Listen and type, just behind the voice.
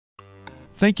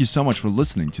Thank you so much for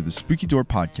listening to the Spooky Door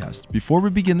podcast. Before we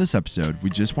begin this episode,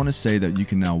 we just want to say that you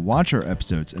can now watch our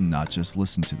episodes and not just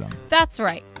listen to them. That's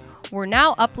right. We're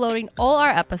now uploading all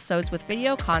our episodes with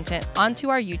video content onto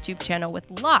our YouTube channel with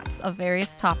lots of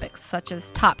various topics, such as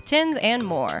top 10s and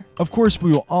more. Of course, we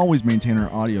will always maintain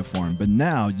our audio form, but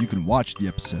now you can watch the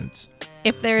episodes.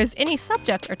 If there is any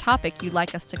subject or topic you'd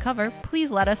like us to cover,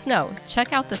 please let us know.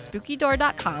 Check out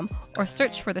thespookydoor.com or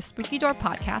search for the Spooky Door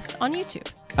Podcast on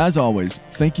YouTube. As always,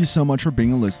 thank you so much for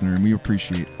being a listener, and we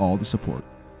appreciate all the support.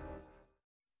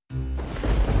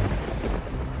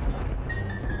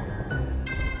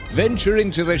 Venture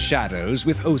into the shadows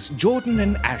with hosts Jordan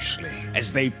and Ashley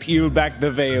as they peel back the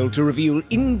veil to reveal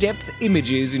in-depth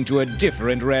images into a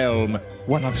different realm.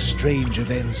 One of strange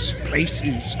events,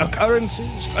 places,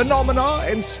 occurrences, phenomena,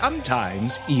 and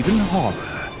sometimes even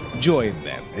horror. Join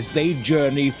them as they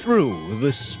journey through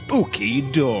the spooky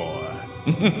door.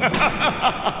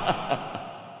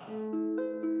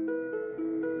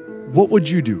 What would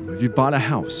you do if you bought a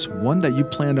house, one that you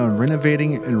planned on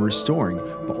renovating and restoring,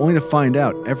 but only to find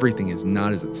out everything is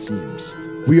not as it seems?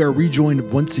 We are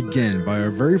rejoined once again by our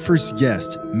very first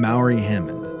guest, Mallory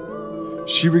Hammond.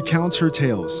 She recounts her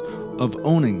tales of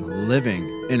living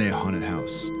in a haunted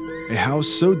house. A house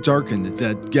so darkened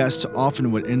that guests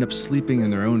often would end up sleeping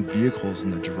in their own vehicles in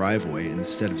the driveway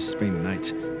instead of spending the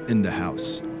night in the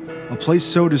house. A place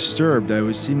so disturbed that it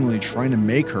was seemingly trying to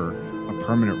make her a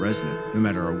permanent resident, no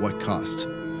matter at what cost.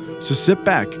 So sit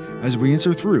back as we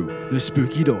enter through the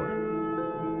spooky door.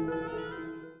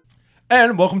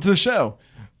 And welcome to the show.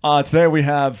 Today we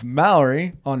have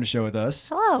Mallory on the show with us.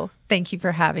 Hello. Thank you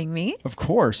for having me. Of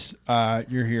course,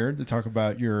 you're here to talk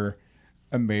about your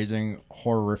amazing,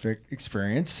 horrific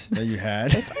experience that you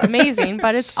had. It's amazing,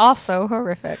 but it's also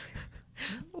horrific.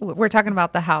 We're talking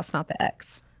about the house, not the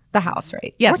ex. The house,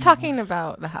 right? Yes. We're talking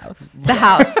about the house. The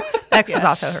house. X was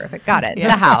also horrific. Got it. Yeah.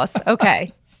 The house.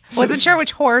 Okay. Wasn't sure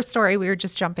which horror story we were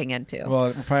just jumping into.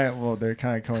 Well, they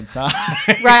kind of coincide.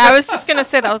 Right. I was just going to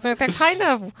say that. I was like, they're kind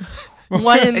of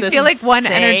one in the I feel like one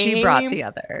same. energy brought the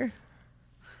other.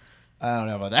 I don't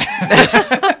know about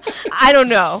that. I don't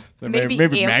know.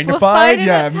 Maybe magnified?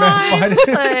 Yeah,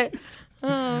 magnified.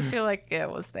 But I feel like it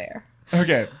was there.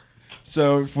 Okay.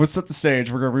 So let's set the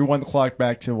stage. We're going to rewind the clock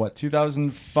back to what,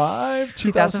 2005?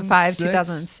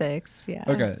 2006, yeah.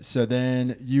 Okay, so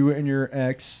then you and your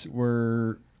ex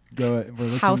were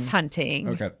looking... House hunting.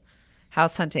 Okay.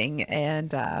 House hunting,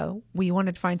 and we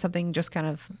wanted to find something just kind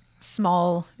of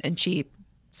small and cheap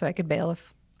so I could bail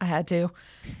if I had to.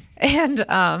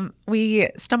 And we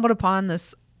stumbled upon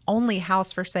this only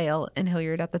house for sale in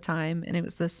Hilliard at the time, and it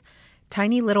was this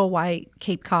tiny little white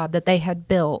Cape Cod that they had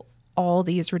built all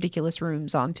these ridiculous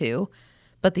rooms onto,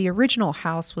 but the original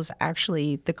house was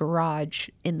actually the garage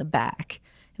in the back,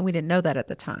 and we didn't know that at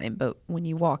the time. But when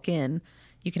you walk in,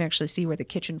 you can actually see where the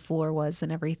kitchen floor was and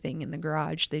everything in the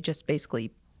garage. They just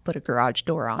basically put a garage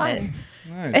door on it.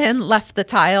 Nice. And left the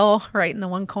tile right in the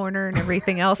one corner and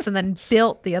everything else, and then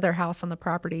built the other house on the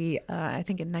property, I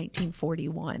think in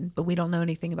 1941. But we don't know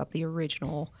anything about the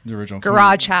original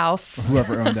garage house.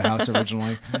 Whoever owned the house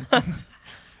originally.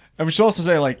 And we should also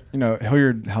say,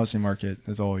 Hilliard housing market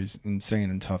is always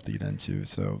insane and tough to get into.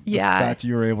 So the fact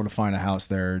you were able to find a house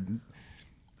there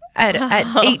at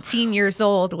 18 years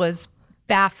old was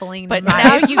baffling. But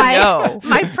now you know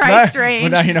my price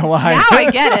range. Well, now you know why. Now I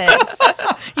get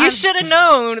it. You should have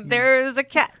known there's a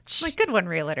catch. Like, good one,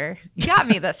 realtor. You got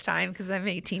me this time because I'm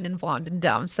 18 and blonde and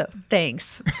dumb. So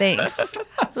thanks.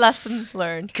 Lesson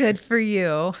learned. Good for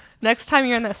you. Next time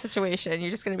you're in that situation,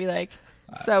 you're just going to be like,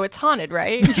 so it's haunted,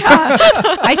 right? Yeah.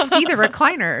 I see the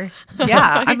recliner.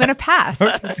 Yeah, I'm going to pass.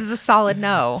 This is a solid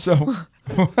no. So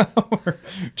we're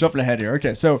jumping ahead here.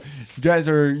 Okay, so you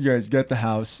guys get the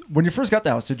house. When you first got the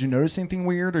house, did you notice anything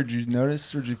weird, or did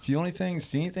you feel anything,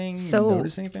 see anything,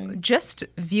 notice anything? Just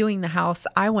viewing the house,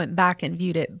 I went back and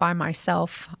viewed it by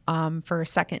myself for a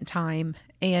second time.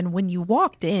 And when you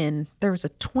walked in, there was a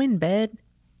twin bed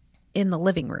in the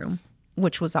living room,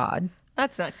 which was odd.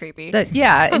 That's not creepy.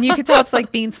 And you could tell it's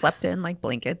like being slept in, like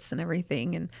blankets and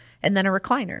everything, and then a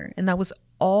recliner, and that was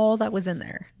all that was in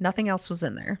there. Nothing else was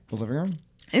in there. The living room?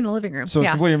 In the living room. So it's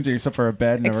completely empty except for a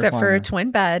bed and except a recliner. for a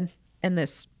twin bed and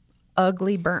this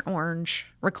ugly burnt orange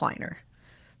recliner.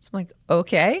 So I'm like,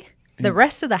 okay. The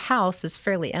rest of the house is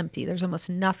fairly empty. There's almost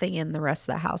nothing in the rest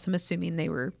of the house. I'm assuming they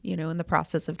were, in the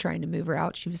process of trying to move her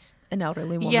out. She was an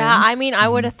elderly woman. Yeah, I mean, I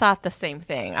would have thought the same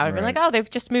thing. I would have been like, oh, they've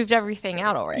just moved everything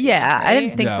out already. Yeah, right? I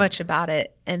didn't think much about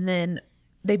it. And then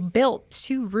they built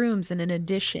 2 rooms in an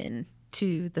addition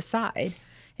to the side.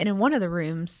 And in one of the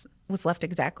rooms was left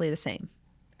exactly the same.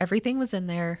 Everything was in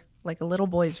there, like a little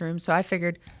boy's room. So I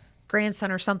figured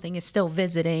grandson or something is still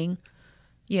visiting,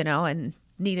 and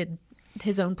needed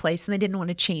his own place, and they didn't want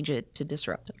to change it to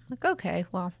disrupt him. Like, okay,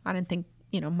 well, I didn't think,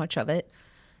 much of it.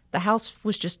 The house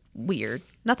was just weird.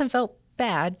 Nothing felt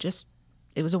bad, just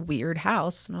it was a weird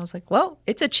house. And I was like, well,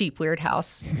 it's a cheap, weird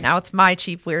house. Now it's my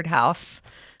cheap, weird house.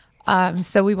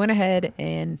 So we went ahead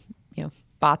and,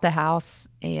 bought the house.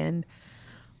 And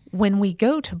when we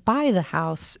go to buy the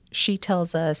house, she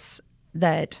tells us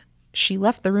that she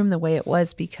left the room the way it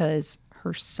was because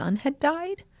her son had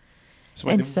died. So,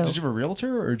 wait, And did so- you have a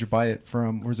realtor, or did you buy it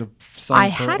from? Or was it I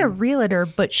had a realtor,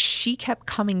 but she kept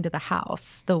coming to the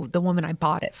house, the woman I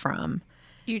bought it from.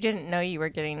 You didn't know you were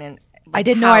getting an. I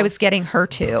didn't know I was house getting her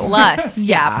too. plus,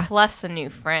 Yeah. plus a new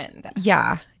friend.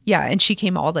 Yeah. Yeah. And she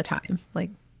came all the time, like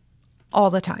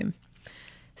all the time.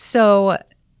 So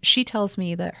she tells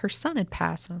me that her son had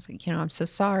passed. And I was like, I'm so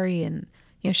sorry. And,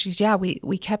 she's, yeah,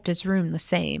 we kept his room the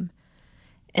same.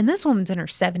 And this woman's in her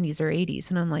 70s or 80s.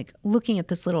 And I'm like looking at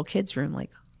this little kid's room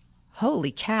like,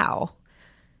 holy cow,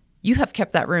 you have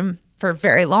kept that room for a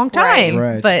very long time.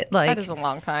 Right. But like That is a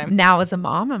long time. now as a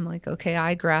mom, I'm like, okay,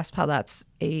 I grasp how that's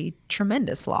a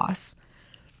tremendous loss.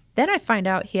 Then I find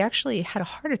out he actually had a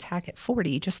heart attack at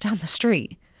 40 just down the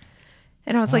street.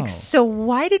 And I was like, so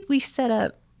why did we set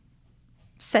up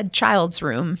said child's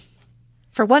room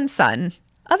for one son?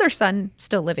 Other son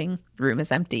still living, room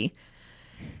is empty.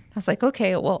 I was like,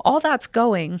 okay, well, all that's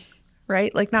going,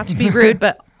 right? Like, not to be rude,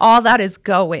 but all that is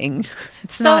going.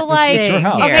 It's So, not like, It's your staying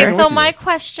house. here. okay, With so you. my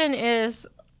question is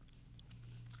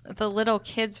the little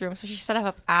kid's room. So she set it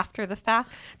up after the fact.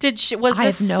 Was I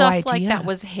this have no stuff like idea. that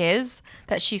was his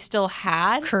that she still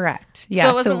had? Correct. Yeah. it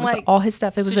So, wasn't it was like- all his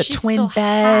stuff. It so was a she twin still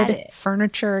had bed, it.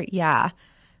 furniture. Yeah.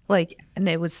 Like, and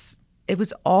it was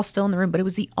all still in the room, but it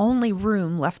was the only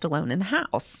room left alone in the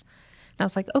house. And I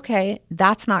was like, okay,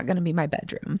 that's not going to be my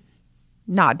bedroom.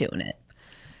 Not doing it.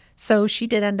 So she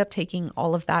did end up taking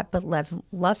all of that, but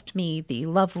left me the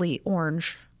lovely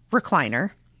orange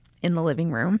recliner in the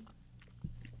living room.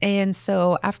 And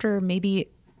so after maybe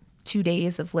 2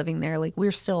 days of living there, like,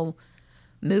 we're still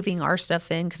moving our stuff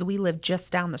in because we live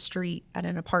just down the street at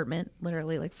an apartment,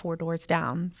 literally like 4 doors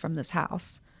down from this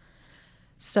house.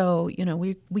 So,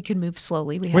 we could move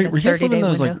slowly. We had Wait, a were you guys 30-day living in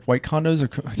those window. like white condos?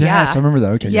 Yeah. Yes, I remember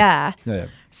that. Okay. Yeah. Yeah.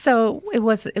 So it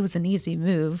was an easy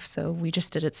move. So we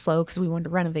just did it slow because we wanted to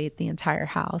renovate the entire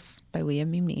house. By we, I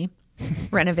mean me.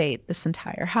 Renovate this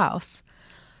entire house.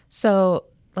 So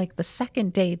like the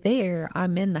second day there,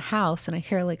 I'm in the house and I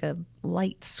hear like a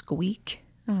light squeak.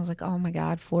 And I was like, oh my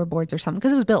God, floorboards or something.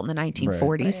 Because it was built in the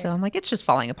 1940s. Right. So I'm like, it's just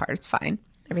falling apart. It's fine.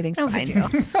 Everything's No fine. big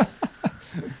deal.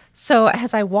 So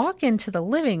as I walk into the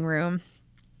living room,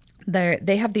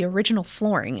 they have the original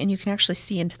flooring and you can actually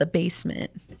see into the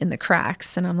basement in the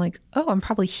cracks. And I'm like, oh, I'm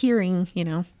probably hearing,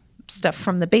 stuff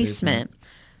from the basement.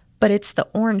 But it's the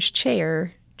orange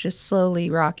chair just slowly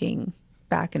rocking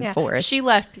back and Yeah. forth. She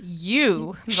left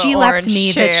you. The She left orange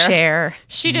me the chair.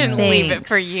 She didn't leave it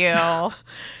for Thanks. you.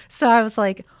 So I was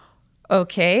like,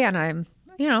 okay. And I'm,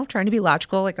 trying to be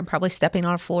logical. Like, I'm probably stepping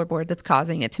on a floorboard that's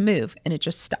causing it to move. And it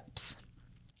just stops.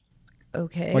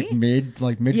 Okay. Like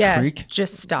mid Yeah, creek.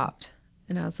 just stopped.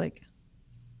 And I was like,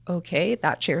 okay,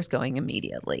 that chair's going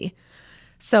immediately.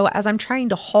 So as I'm trying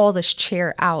to haul this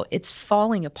chair out, it's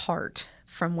falling apart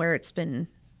from where it's been,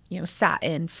 sat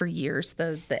in for years.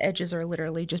 The edges are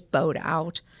literally just bowed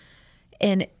out.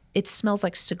 And it smells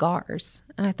like cigars.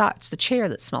 And I thought it's the chair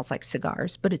that smells like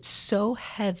cigars, but it's so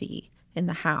heavy in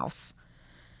the house.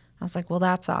 I was like, well,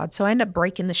 that's odd. So I ended up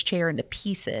breaking this chair into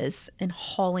pieces and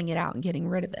hauling it out and getting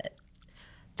rid of it.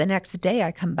 The next day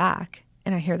I come back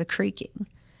and I hear the creaking.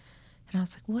 And I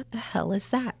was like, what the hell is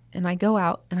that? And I go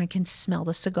out and I can smell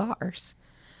the cigars.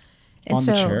 And On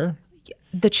the chair?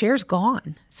 The chair's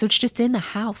gone. So it's just in the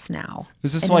house now.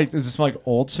 Does this And does this smell like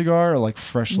old cigar or like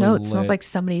freshly No, it lit? smells like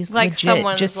somebody's Like legit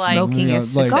someone's, just like- smoking Yeah, a like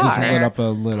cigar. just lit up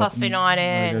Puffing on it.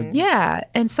 like a- and- Yeah.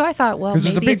 And so I thought, well, Because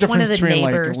there's a maybe big it's one of difference the between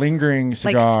neighbors. like lingering like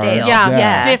cigars. stale. Yeah,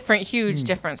 Yeah. different, huge,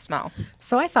 different smell.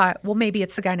 So I thought, well, maybe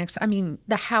it's the guy next. I mean,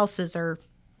 the houses are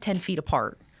 10 feet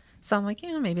apart. So I'm like,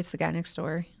 yeah, maybe it's the guy next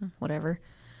door, whatever.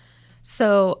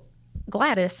 So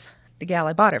Gladys, the gal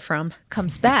I bought it from,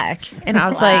 comes back. And I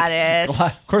was like, Gladys.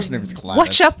 Of course, her name is Gladys.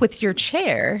 what's up with your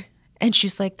chair? And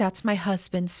she's like, that's my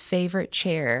husband's favorite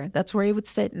chair. That's where he would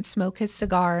sit and smoke his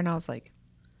cigar. And I was like,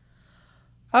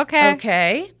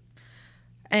 okay.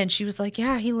 And she was like,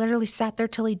 yeah, he literally sat there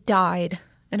till he died.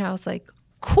 And I was like,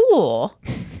 cool.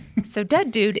 So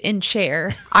dead dude in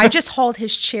chair. I just hauled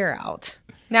his chair out.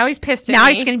 Now he's pissed at Now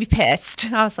me. he's going to be pissed.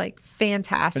 And I was like, And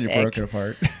fantastic. you broke it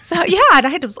apart. So yeah, and I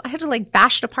had to like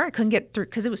bash it apart. I couldn't get through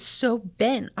because it was so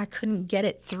bent. I couldn't get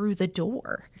it through the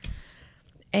door.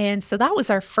 And so that was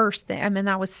our first thing. I mean,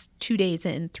 that was 2 days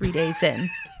in, 3 days in.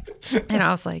 And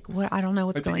I was like, "What? I don't know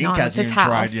what's going on with this house."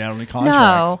 Dried yet on the contracts.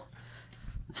 No.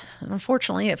 And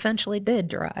unfortunately, it eventually did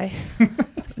dry.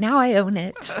 So now I own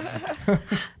it.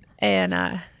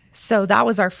 And so that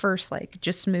was our first, like,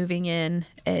 just moving in.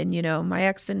 And, you know, my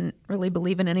ex didn't really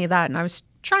believe in any of that. And I was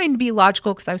trying to be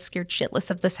logical because I was scared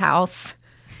shitless of this house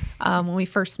when we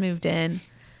first moved in.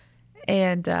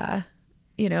 And,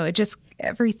 you know,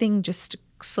 everything just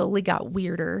slowly got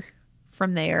weirder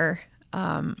from there.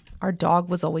 Our dog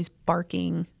was always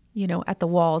barking, you know, at the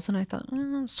walls. And I thought,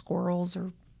 squirrels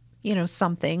or, you know,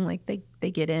 something. Like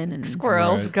they get in and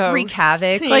Squirrels go wreak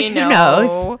havoc. Like, who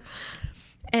knows?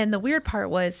 And the weird part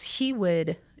was he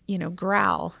would, you know,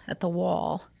 growl at the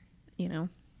wall, you know,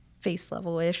 face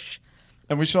level-ish.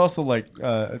 And we should also like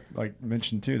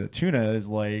mention too that Tuna is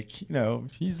like, you know,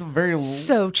 he's a very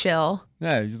so chill.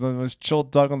 Yeah, he's the most chill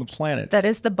dog on the planet. That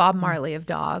is the Bob Marley of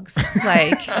dogs.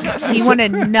 Like he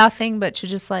wanted nothing but to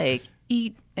just like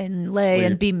eat and lay Sleep.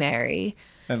 and be merry.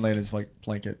 And lay in his like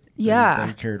blanket. Yeah. That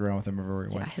he carried around with him everywhere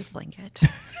he went. Yeah, his blanket.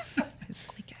 His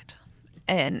blanket.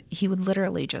 And he would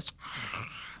literally just,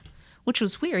 which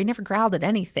was weird. He never growled at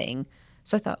anything.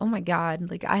 So I thought, oh my God,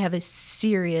 like I have a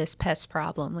serious pest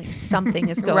problem. Like something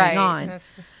is going on.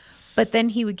 But then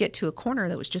he would get to a corner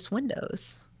that was just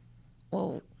windows.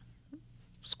 Well,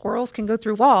 squirrels can go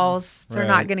through walls. They're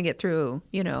not going to get through,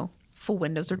 you know, full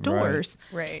windows or doors.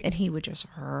 Right. And he would just.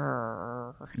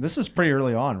 This is pretty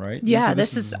early on, right? Yeah,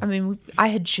 this is, I mean, I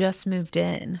had just moved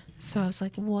in. So I was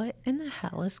like, what in the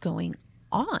hell is going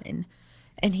on?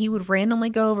 And he would randomly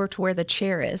go over to where the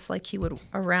chair is. Like he would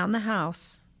around the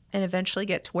house and eventually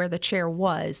get to where the chair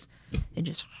was and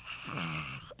just,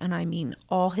 and I mean,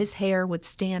 all his hair would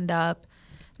stand up.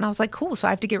 And I was like, cool. So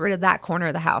I have to get rid of that corner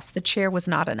of the house. The chair was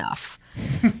not enough.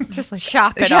 Just like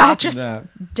chop it off. Just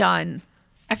done.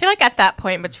 I feel like at that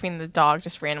point between the dog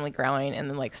just randomly growling and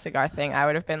the like cigar thing, I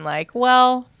would have been like,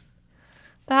 well,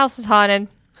 the house is haunted.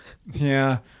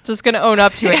 Yeah. Just going to own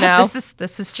up to it now.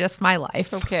 This is just my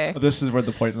life. Okay. This is where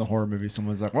the point in the horror movie,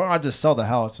 someone's like, well, I just sell the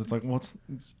house. It's like, well,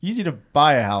 it's easy to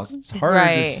buy a house. It's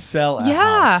harder to sell a house.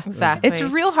 Yeah, exactly. It's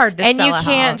real hard to sell a house. And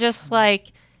you can't just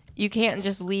like, you can't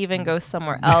just leave and go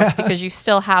somewhere else because you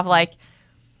still have like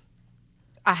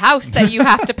a house that you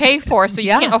have to pay for. So you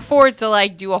can't afford to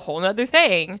like do a whole nother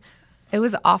thing. It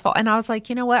was awful. And I was like,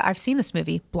 you know what? I've seen this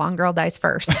movie. Blonde girl dies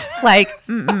first. Like,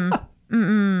 not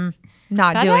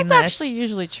doing this. That's actually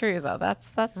usually true, though.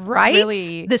 That's right.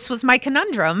 Really... This was my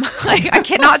conundrum. Like, I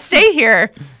cannot stay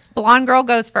here. Blonde girl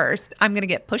goes first. I'm gonna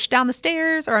get pushed down the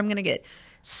stairs, or I'm gonna get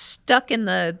stuck in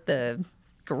the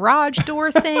garage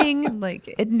door thing.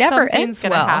 Like, it never ends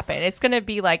gonna well. Happen. It's gonna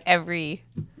be like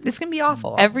It's gonna be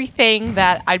awful. Everything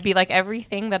that I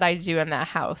do in that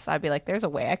house, I'd be like, there's a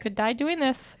way I could die doing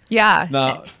this. Yeah.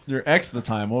 Now, your ex at the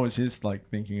time, what was his like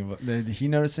thinking of? Did he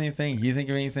notice anything? Did he think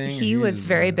of anything? He was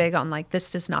very big on like,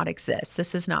 this does not exist.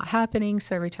 This is not happening.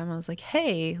 So every time I was like,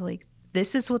 hey, like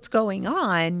this is what's going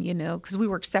on, you know, because we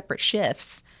work separate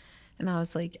shifts, and I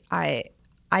was like, I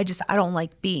don't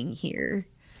like being here,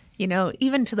 you know,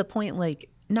 even to the point like.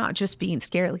 Not just being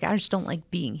scared, like I just don't like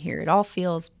being here. It all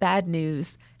feels bad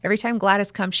news. Every time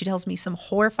Gladys comes, she tells me some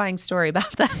horrifying story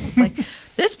about that. It's like,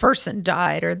 this person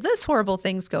died or this horrible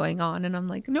thing's going on. And I'm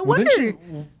like, no wonder.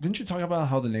 Didn't you talk about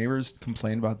how the neighbors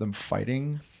complained about them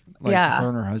fighting? Like her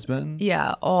and her husband?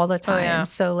 Yeah, all the time. Oh, yeah.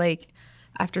 So like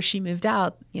after she moved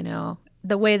out, you know,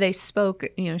 the way they spoke,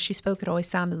 you know, she spoke, it always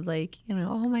sounded like, you know,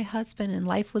 oh, my husband and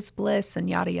life was bliss and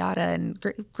yada, yada, and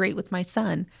great with my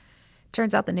son.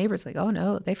 Turns out the neighbors like, oh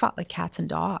no, they fought like cats and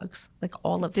dogs, like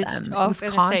all of them. It was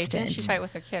constant. Didn't she fight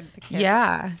with her kid?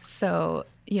 Yeah. So,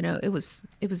 you know, it was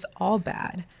all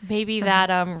bad. Maybe that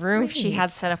room she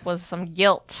had set up was some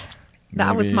guilt.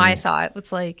 That was my thought.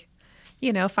 It's like,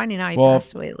 you know, finding out he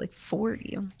passed away at like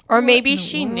 40. Or maybe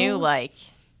she knew like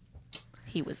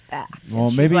he was back. Well,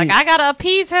 she's maybe like, I gotta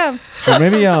appease him. Or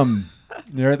maybe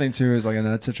the other thing too is like in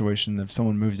that situation, if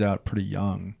someone moves out pretty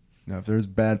young. You know, if there's a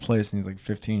bad place and he's like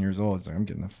 15 years old, it's like, I'm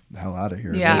getting the hell out of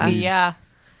here. Yeah.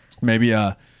 Maybe,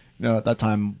 you know, at that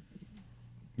time,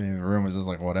 maybe the room was just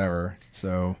like whatever.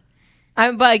 So,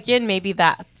 but again, maybe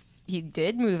that he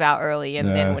did move out early, and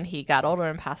then when he got older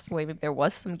and passed away, maybe there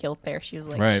was some guilt there. She was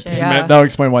like, right. Shit. That would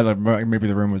explain why maybe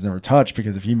the room was never touched,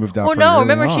 because if he moved out,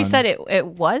 remember she said it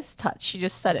was touched. She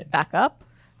just set it back up.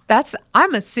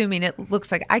 I'm assuming it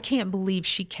looks like. I can't believe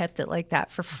she kept it like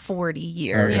that for 40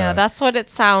 years. Yeah, that's what it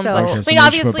sounds like. Okay, I so mean, maybe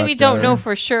obviously we don't know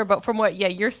for sure, but from what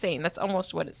you're saying, that's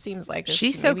almost what it seems like.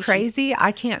 She's so crazy.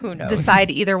 I can't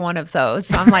decide either one of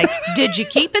those. I'm like, did you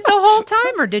keep it the whole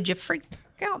time or did you freak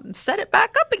back out and set it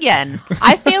back up again.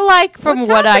 I feel like from What's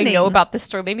what I happening? know about the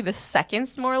story, maybe the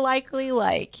second's more likely,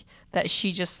 like that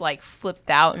she just like flipped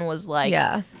out and was like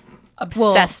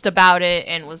obsessed about it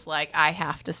and was like, I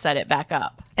have to set it back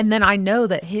up. And then I know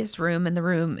that his room and the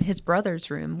room, his brother's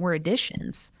room, were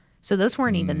additions. So those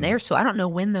weren't even there. So I don't know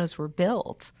when those were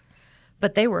built,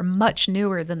 but they were much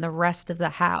newer than the rest of the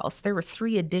house. There were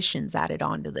 3 additions added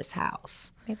onto this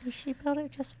house. Maybe she built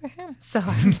it just for him. So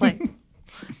I was like,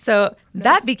 so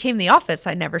that became the office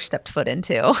I never stepped foot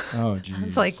into. Oh, geez.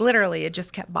 It's like literally it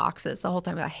just kept boxes the whole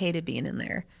time. I hated being in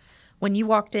there. When you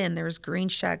walked in, there was green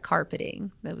shag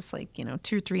carpeting that was like,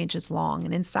 2 or 3 inches long.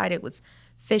 And inside it was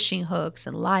fishing hooks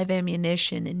and live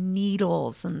ammunition and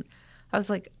needles. And I was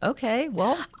like, okay,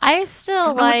 well, I still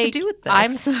don't know what to do with this.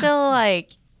 I'm still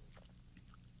like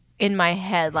in my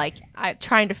head, like I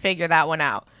trying to figure that one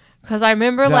out. Because I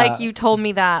remember like you told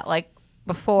me that like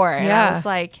before. And I was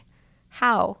like,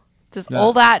 how does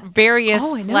all that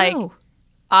various like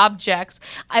objects,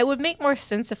 I would make more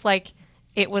sense if like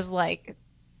it was like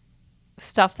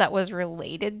stuff that was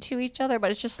related to each other, but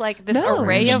it's just like this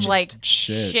array of like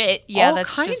shit. Yeah, all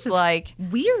that's kinds just of like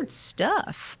weird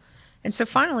stuff. And so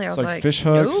finally I was like, fish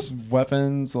hooks, nope.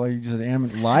 weapons, like just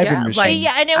live ammunition. like-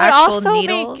 yeah, and it would actual also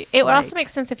needles, make it would also like- make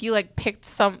sense if you like picked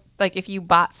some like if you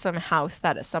bought some house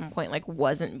that at some point like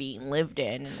wasn't being lived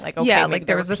in and like okay, yeah, maybe like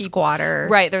there was a squatter.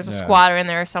 right, there's a squatter in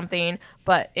there or something,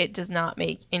 but it does not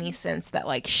make any sense that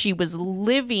like she was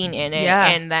living in it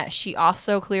and that she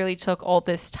also clearly took all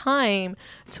this time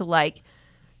to like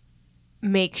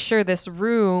make sure this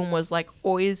room was like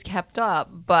always kept up,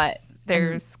 but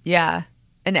there's Yeah.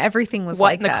 And everything was what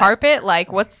like in the that. carpet,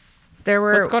 like what's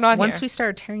going on once here? we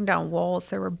started tearing down walls,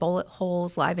 there were bullet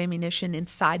holes, live ammunition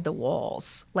inside the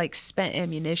walls, like spent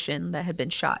ammunition that had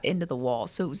been shot into the wall.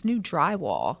 So it was new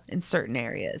drywall in certain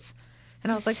areas.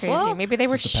 And I was like, crazy. well, Maybe they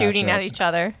were Just a patch shooting up. at each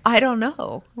other. I don't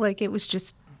know. Like it was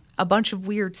just a bunch of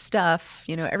weird stuff.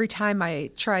 Every time I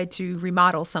tried to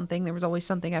remodel something, there was always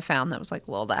something I found that was like,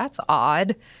 well, that's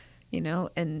odd,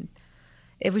 and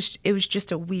it was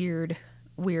just a weird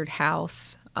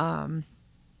house.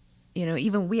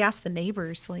 Even we asked the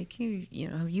neighbors, like,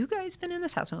 have you guys been in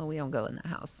this house? Oh, we don't go in that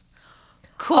house.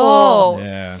 Cool. Oh.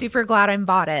 Yeah. Super glad I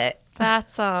bought it.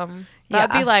 That's that'd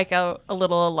be like a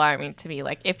little alarming to me.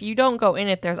 Like if you don't go in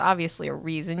it, there's obviously a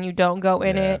reason you don't go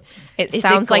in it. It Is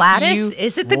sounds it Gladys? like you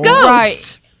Is it the Whoa. ghost?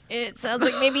 right. It sounds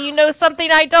like maybe you know something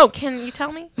I don't. Can you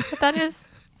tell me what that is?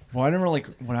 Well, I never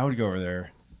when I would go over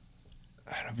there.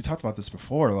 I don't know, we talked about this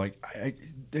before. Like,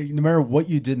 no matter what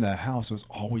you did in that house, it was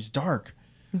always dark.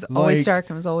 It was always dark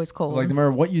and it was always cold. Like no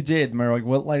matter what you did, no matter like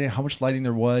what lighting, how much lighting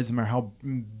there was, no matter how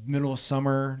middle of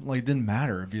summer, like it didn't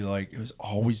matter. It'd be like it was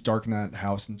always dark in that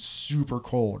house and super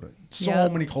cold. So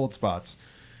many cold spots.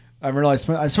 I remember I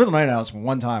spent the night in the house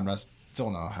one time, and I still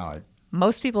don't know how I.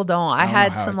 Most people don't. I don't know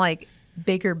had how some I- like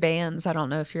bigger bands. I don't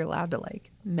know if you're allowed to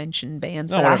like mention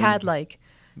bands, No, but I whatever. had like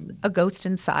a Ghost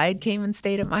Inside came and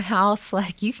stayed at my house.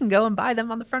 Like you can go and buy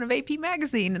them on the front of AP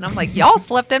Magazine, and I'm like, y'all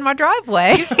slept in my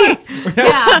driveway.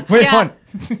 Yeah. Wait, yeah. hold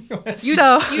on.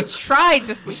 You tried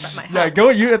to sleep at my house. Yeah, go.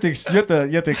 You have to explain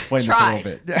this a little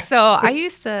bit. Yeah. So I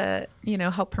used to,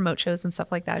 help promote shows and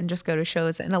stuff like that and just go to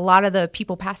shows. And a lot of the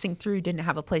people passing through didn't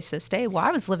have a place to stay. Well,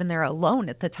 I was living there alone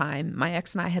at the time. My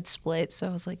ex and I had split. So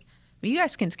I was like, well, you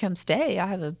guys can come stay. I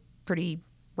have a pretty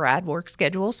rad work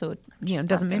schedule. So, it doesn't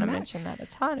Not matter. gonna mention that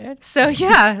it's haunted. So,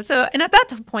 yeah. And at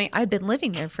that point, I'd been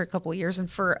living there for a couple of years and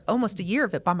for almost a year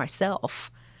of it by myself.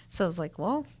 So I was like,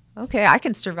 well, okay, I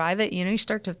can survive it. You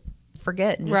start to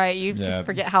forget. And just, Right, you just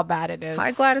forget how bad it is.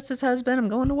 Hi, Gladys's husband. I'm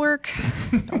going to work.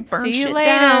 Don't burn See you shit later.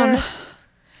 down.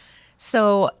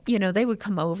 So, they would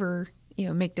come over,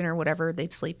 make dinner, whatever.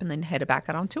 They'd sleep and then head back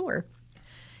out on tour.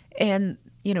 And,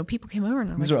 people came over and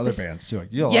they're These like, are other this- bands too. Like,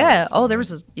 Yeah. Oh,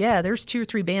 there's 2 or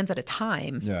 3 bands at a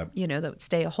time. Yeah. That would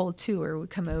stay a whole tour would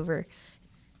come over.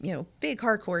 Big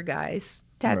hardcore guys,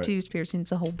 tattoos, piercings,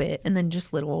 the whole bit, and then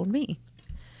just little old me.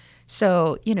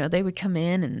 So, they would come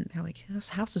in and they're like, this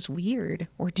house is weird.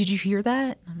 Or did you hear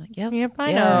that? I'm like, Yep, I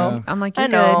yeah. know. I'm like, I you're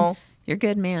know. good. You're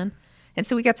good, man. And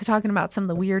so we got to talking about some of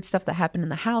the weird stuff that happened in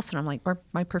the house. And I'm like,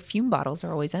 my perfume bottles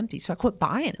are always empty. So I quit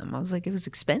buying them. I was like, it was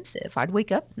expensive. I'd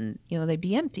wake up and, they'd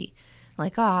be empty.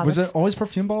 Like, Was it always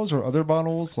perfume bottles or other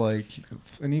bottles? Like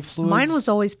any fluids? Mine was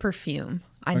always perfume.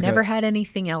 I Okay. never had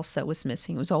anything else that was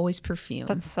missing. It was always perfume.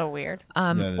 That's so weird.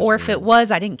 That is Or if weird. it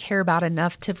was, I didn't care about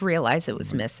enough to realize it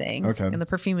was missing. Okay. And the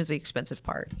perfume is the expensive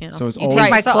part. So it's you always- take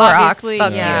my so Clorox, obviously,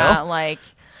 fuck yeah, you. like,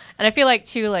 and I feel like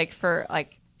too, like for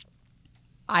like,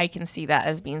 I can see that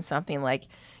as being something like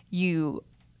you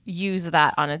use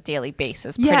that on a daily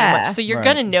basis pretty much. So you're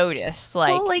going to notice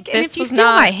and if you steal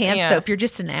my hand soap, you're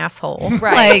just an asshole.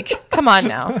 Right. Like, come on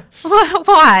now.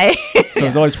 Why? So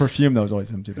it's always perfume that was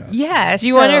always emptied out. Yeah. Do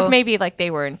you wonder if maybe like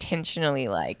they were intentionally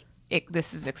like,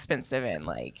 this is expensive and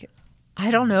like... I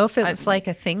don't know if it was like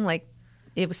a thing like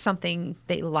it was something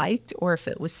they liked or if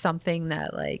it was something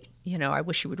that like, I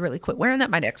wish you would really quit wearing that.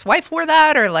 My ex-wife wore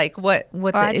that or like what the issue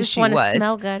was. I just want to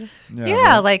smell good.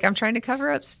 Yeah, like I'm trying to cover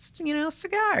up,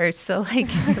 cigars. So like,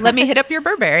 let me hit up your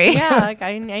Burberry. Yeah, like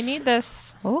I need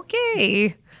this.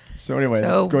 Okay. So anyway,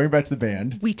 going back to the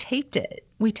band. We taped it.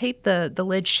 We taped the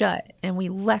lid shut and we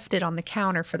left it on the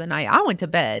counter for the night. I went to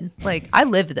bed. Like I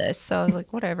live this. So I was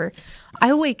like, whatever.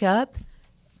 I wake up.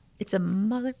 It's a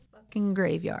motherfucking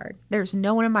graveyard. There's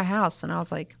no one in my house. And I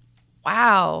was like,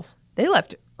 wow, they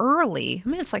left early. I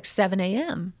mean, it's like 7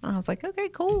 a.m. And I was like, okay,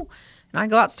 cool. And I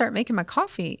go out and start making my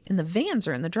coffee and the vans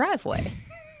are in the driveway.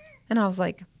 And I was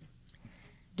like,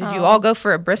 did you all go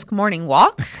for a brisk morning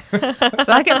walk?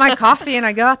 So I get my coffee and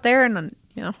I go out there and,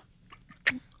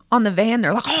 on the van,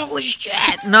 they're like, holy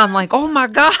shit. And I'm like, oh my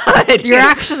God. You're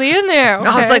actually in there. Okay.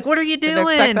 I was like, what are you doing? Didn't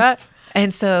expect that.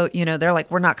 And so, they're like,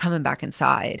 we're not coming back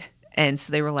inside. And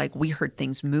so they were like, we heard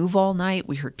things move all night.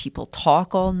 We heard people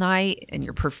talk all night and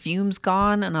your perfume's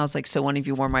gone. And I was like, so one of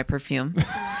you wore my perfume?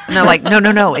 And they're like,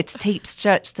 no, it's taped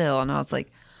shut still. And I was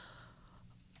like,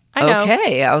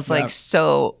 okay. I was like,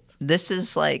 so this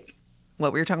is like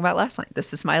what we were talking about last night.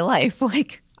 This is my life.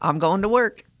 Like, I'm going to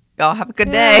work. Y'all have a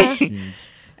good day.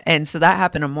 And so that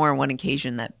happened on more than one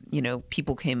occasion that,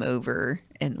 people came over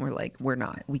and were like,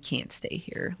 we can't stay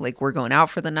here. Like, we're going out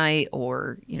for the night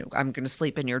or, I'm going to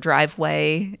sleep in your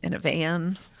driveway in a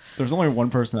van. There's only one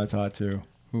person I talked to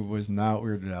who was not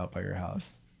weirded out by your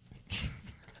house.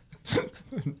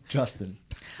 Justin.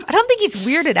 I don't think he's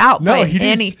weirded out by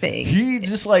anything. He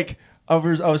just like... I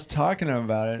was talking to him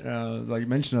about it, and I was like,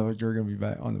 mentioned that you were going to be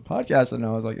back on the podcast, and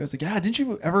I was like, yeah, didn't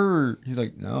you ever? He's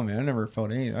like, no, man, I never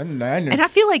felt anything. And I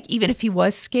feel like even if he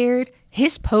was scared,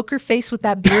 his poker face with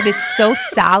that beard is so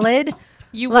solid.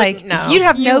 You wouldn't know. You'd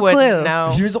have no clue.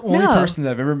 Know. He was the only person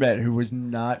that I've ever met who was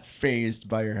not fazed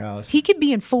by your house. He could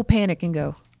be in full panic and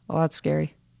go, "Oh, that's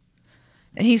scary,"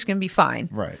 and he's going to be fine.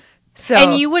 Right. So,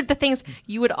 and you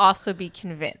would also be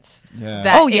convinced that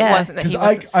it wasn't that he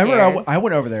wasn't scared. I remember I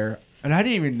went over there. And I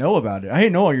didn't even know about it. I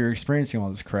didn't know you were experiencing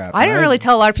all this crap. I didn't really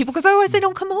tell a lot of people because otherwise they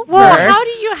don't come over. Well,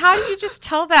 how do you just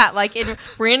tell that? Like in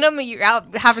random, you're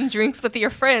out having drinks with your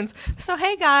friends. So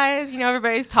hey guys,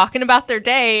 everybody's talking about their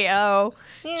day. Oh,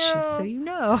 just so you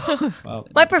know, well,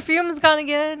 my perfume's gone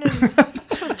again.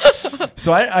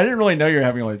 So I didn't really know you were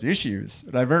having all these issues.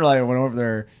 And I remember I went over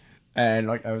there, and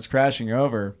like I was crashing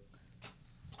over.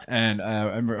 And I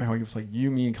remember how it was like you,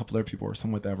 me, and a couple other people or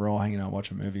something like that. We're all hanging out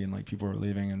watching a movie, and like people were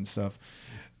leaving and stuff.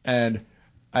 And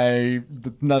at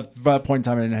that point in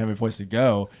time, I didn't have a place to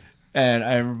go. And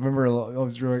I remember I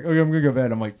was like, okay, I'm gonna go to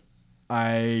bed. I'm like,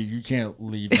 you can't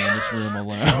leave me in this room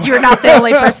alone. You're not the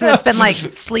only person that's been like,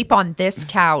 sleep on this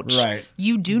couch. Right.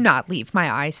 You do not leave my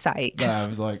eyesight. I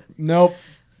was like, nope.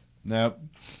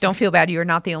 Don't feel bad. You are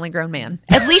not the only grown man.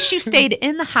 At least you stayed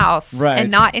in the house and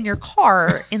not in your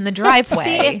car in the driveway.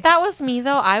 See, if that was me,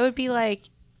 though, I would be like,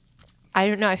 I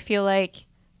don't know. I feel like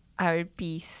I would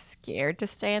be scared to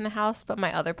stay in the house. But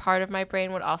my other part of my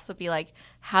brain would also be like,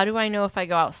 how do I know if I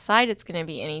go outside it's going to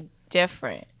be any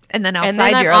different? And then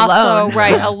outside you're alone.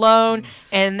 Alone.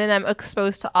 And then I'm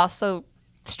exposed to also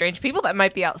strange people that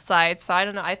might be outside. So I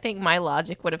don't know. I think my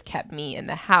logic would have kept me in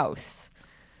the house.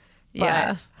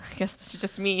 Yeah. I guess that's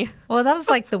just me. Well, that was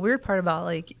like the weird part about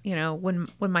like, when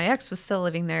my ex was still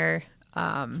living there,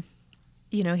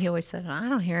 he always said, I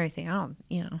don't hear anything. I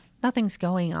don't, nothing's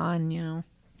going on,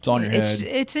 It's on your head.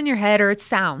 It's in your head or it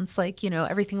sounds like,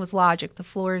 everything was logic. The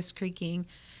floor is creaking,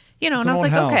 and I was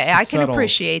like, okay, I can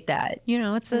appreciate that.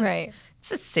 It's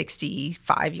a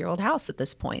 65-year-old house at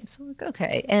this point. So like,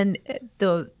 okay. And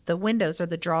the windows are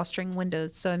the drawstring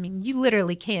windows. So, I mean, you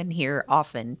literally can hear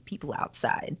often people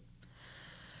outside.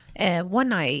 And one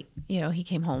night, he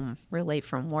came home real late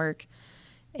from work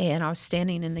and I was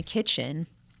standing in the kitchen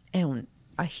and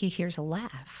he hears a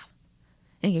laugh.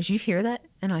 And he goes, you hear that?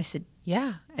 And I said,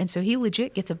 yeah. And so he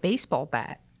legit gets a baseball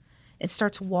bat and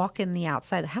starts walking the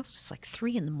outside. The house is like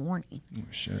 3 a.m. Oh,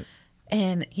 shit.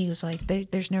 And he was like,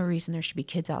 there's no reason there should be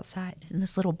kids outside. And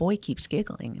this little boy keeps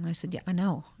giggling. And I said, yeah, I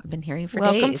know. I've been hearing for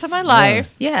days. Welcome to my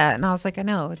life. Yeah. And I was like, I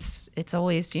know. It's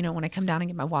always, when I come down and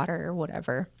get my water or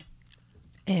whatever.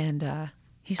 And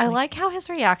I like how his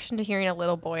reaction to hearing a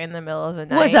little boy in the middle of the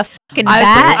night was a fucking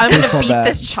bat. I'm going to beat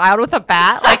this child with a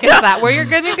bat. Like, is that where you're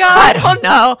going to go? I don't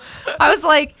know. I was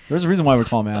like, There's a reason why we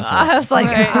call him asshole. I was like,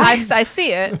 I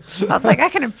see it. I was like, I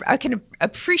can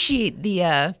appreciate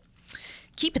the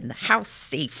keeping the house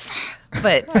safe,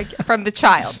 but From the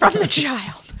child.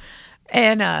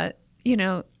 And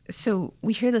so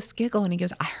we hear this giggle, and he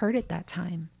goes, "I heard it that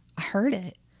time. I heard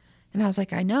it." And I was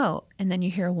like, "I know." And then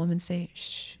you hear a woman say,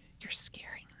 "Shh, you're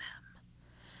scaring them."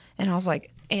 And I was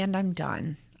like, "And I'm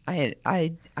done.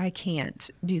 I can't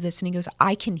do this." And he goes,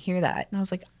 "I can hear that." And I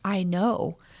was like, "I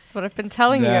know." That's what I've been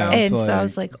telling you. And so I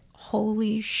was like,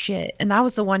 holy shit. And that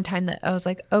was the one time that I was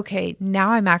like, okay,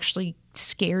 now I'm actually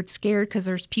scared because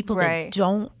there's people that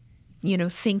don't,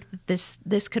 think that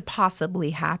this could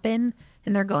possibly happen.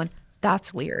 And they're going,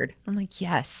 that's weird. I'm like,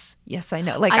 yes, I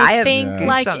know. Like I think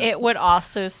like it would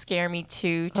also scare me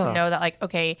too to know that like,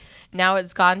 okay, now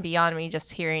it's gone beyond me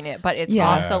just hearing it, but it's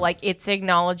also like it's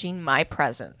acknowledging my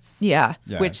presence. Yeah.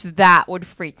 Which that would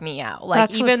freak me out. Like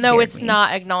That's even though it's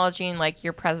not acknowledging like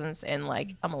your presence in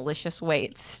like a malicious way,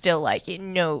 it's still like I'd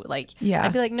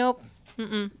be like, nope.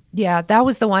 Mm-mm. Yeah, that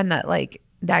was the one that like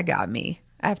that got me.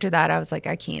 After that, I was like,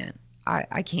 I can't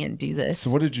do this. So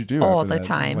what did you do all after the that?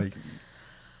 time? Like,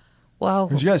 well,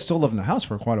 because you guys still lived in the house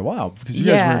for quite a while because you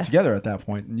guys were together at that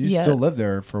point, and you still lived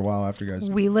there for a while after you guys.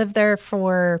 We lived there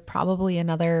for probably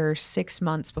another 6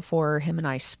 months before him and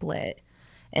I split,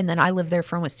 and then I lived there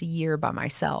for almost a year by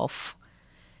myself.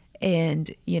 And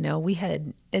it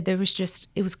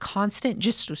was constant,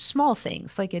 just small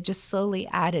things, like it just slowly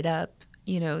added up,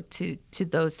 to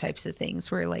those types of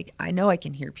things where like I know I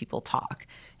can hear people talk,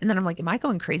 and then I'm like, am I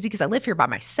going crazy because I live here by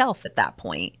myself at that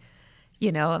point?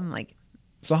 I'm like.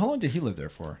 So how long did he live there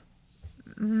for?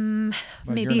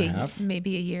 Maybe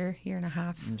a year and a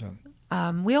half.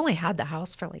 Okay. We only had the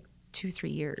house for like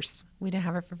 2-3 years. We didn't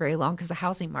have it for very long because the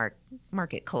housing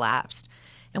market collapsed.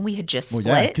 And we had just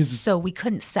split, so we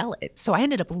couldn't sell it. So I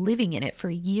ended up living in it for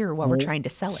a year while we're trying to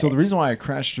sell it. So the reason why I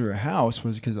crashed your house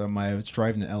was because I was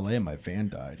driving to LA and my van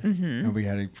died, and we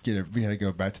had to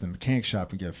go back to the mechanic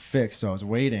shop and get it fixed. So I was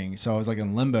waiting. So I was like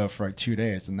in limbo for like 2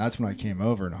 days, and that's when I came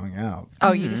over and hung out.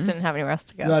 Oh, you just didn't have anywhere else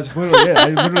to go. That's literally it. I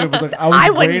literally was like, I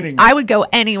was waiting. I would go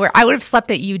anywhere. I would have slept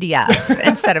at UDF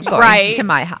instead of going to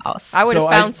my house. I would have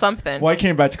found something. Well, I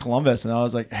came back to Columbus, and I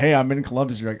was like, hey, I'm in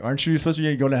Columbus. You're like, aren't you supposed to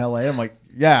be going to LA? I'm like,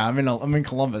 yeah, I'm in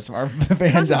Columbus. Our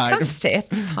van died. Come stay at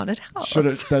this haunted house.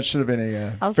 That should have been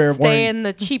a I'll fair stay warning. in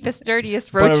the cheapest,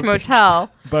 dirtiest Roach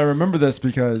Motel. But I remember this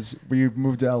because we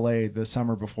moved to LA the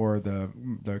summer before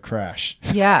the crash.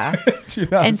 Yeah.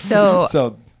 2000. And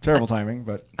so terrible timing,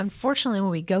 but unfortunately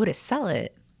when we go to sell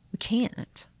it, we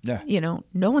can't. Yeah.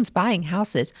 No one's buying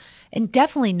houses, and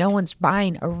definitely no one's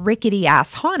buying a rickety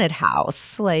ass haunted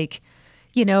house. Like,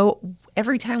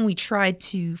 every time we tried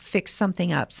to fix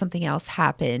something up, something else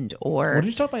happened. Or what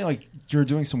did you talk about? Like you were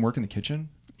doing some work in the kitchen?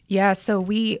 Yeah. So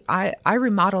I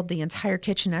remodeled the entire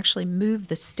kitchen, actually moved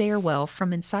the stairwell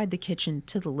from inside the kitchen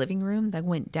to the living room that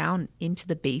went down into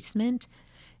the basement.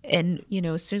 And,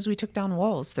 as soon as we took down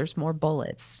walls, there's more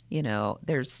bullets,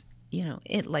 there's,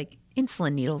 like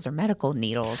insulin needles or medical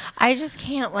needles. I just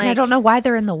can't and I don't know why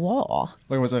they're in the wall.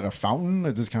 Like, was it like a fountain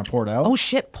that just kind of poured out? Oh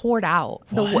shit, poured out.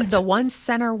 The one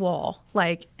center wall.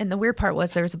 Like, and the weird part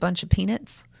was there was a bunch of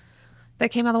peanuts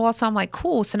that came out of the wall. So I'm like,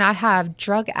 cool. So now I have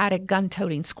drug addict,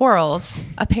 gun-toting squirrels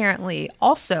apparently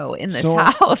also in this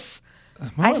house.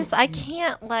 I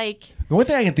can't like. The only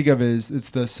thing I can think of is it's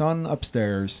the son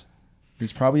upstairs.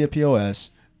 He's probably a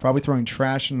POS. Probably throwing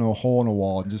trash in a hole in a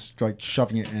wall and just like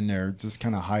shoving it in there, just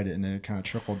kind of hide it, and then it kind of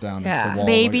trickled down into the wall.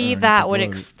 Maybe that would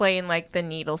explain like the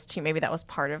needles too. Maybe that was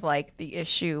part of like the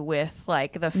issue with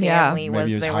like the family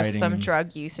was there was some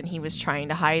drug use and he was trying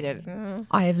to hide it.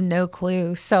 I have no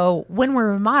clue. So when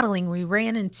we're remodeling, we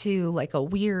ran into like a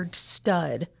weird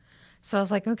stud. So I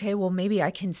was like, okay, well maybe I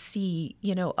can see,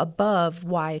 above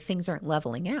why things aren't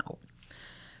leveling out.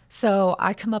 So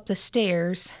I come up the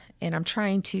stairs and I'm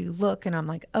trying to look, and I'm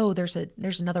like, oh, there's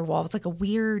another wall. It's like a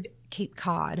weird Cape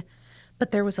Cod,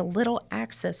 but there was a little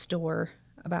access door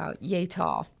about yay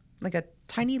tall, like a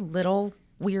tiny little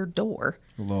weird door.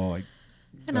 A little like,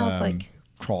 and I was like,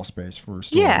 crawl space for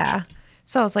storage. Yeah.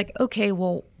 So I was like, okay,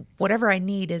 well, whatever I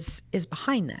need is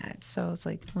behind that. So I was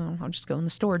like, well, I'll just go in the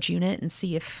storage unit and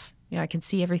see if I can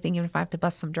see everything, even if I have to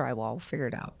bust some drywall, we'll figure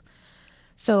it out.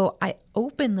 So I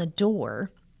open the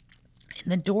door.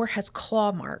 And the door has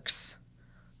claw marks,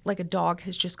 like a dog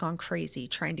has just gone crazy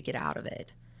trying to get out of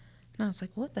it. And I was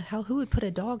like, what the hell? Who would put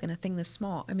a dog in a thing this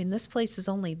small? I mean, this place is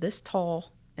only this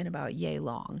tall and about yay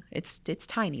long. It's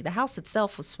tiny. The house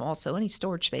itself was small, so any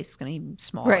storage space is going to be even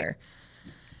smaller. Right.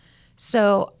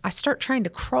 So I start trying to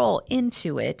crawl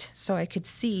into it so I could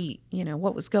see,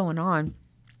 what was going on.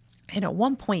 And at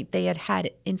one point they had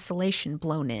insulation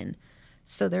blown in.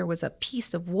 So there was a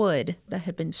piece of wood that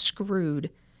had been screwed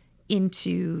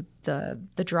into the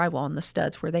drywall and the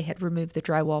studs where they had removed the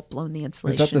drywall, blown the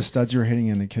insulation. Is that the studs you were hitting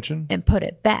in the kitchen? And put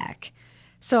it back.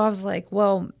 So I was like,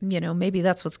 well, maybe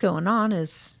that's what's going on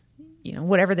is,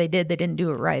 whatever they did, they didn't do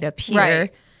it right up here.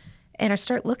 Right. And I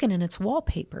start looking and it's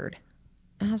wallpapered.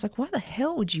 And I was like, why the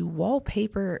hell would you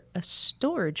wallpaper a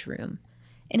storage room?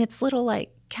 And it's little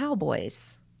like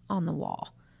cowboys on the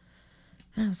wall.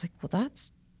 And I was like, well,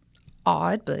 that's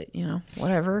odd, but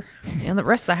whatever. And the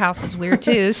rest of the house is weird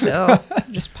too. So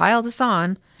just pile this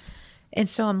on. And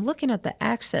so I'm looking at the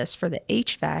access for the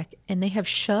HVAC and they have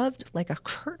shoved like a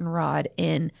curtain rod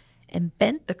in and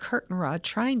bent the curtain rod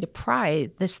trying to pry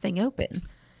this thing open.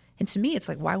 And to me, it's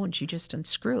like, why wouldn't you just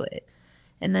unscrew it?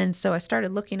 And then so I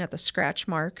started looking at the scratch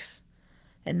marks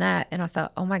and I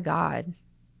thought, oh my God,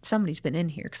 somebody's been in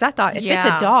here. Because I thought if it's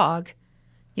a dog,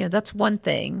 that's one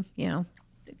thing,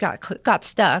 got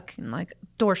stuck and like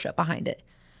door shut behind it.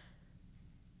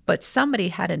 But somebody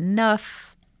had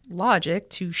enough logic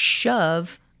to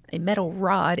shove a metal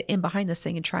rod in behind this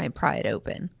thing and try and pry it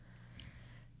open.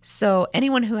 So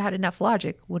anyone who had enough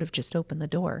logic would have just opened the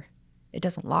door. It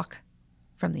doesn't lock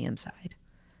from the inside.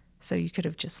 So you could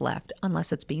have just left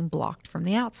unless it's being blocked from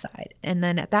the outside. And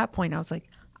then at that point I was like,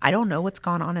 I don't know what's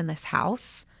gone on in this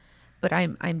house, but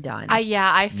I'm done.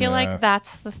 I feel like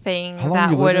that's the thing How long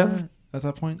that you would lived have. there at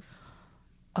that point?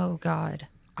 Oh God.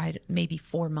 Maybe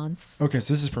 4 months. Okay,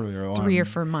 so this is pretty early. 3 or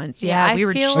 4 months. Yeah, Yeah, I we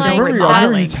were feel just like I remember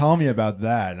modeling. you telling me about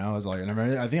that, and I was like,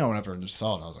 I think I went up there and just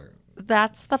saw it, and I was like,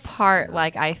 That's the part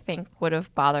like I think would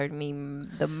have bothered me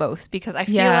the most because I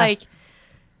feel Yeah. like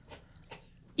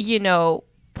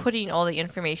putting all the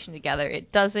information together,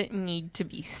 it doesn't need to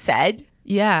be said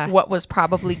Yeah. what was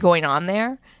probably going on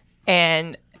there.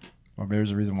 And well, maybe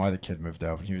there's a reason why the kid moved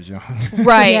out when he was young.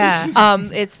 right. Yeah.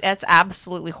 It's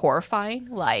absolutely horrifying,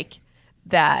 like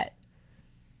that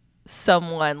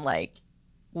someone like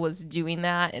was doing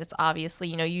that. And it's obviously,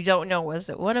 you don't know, was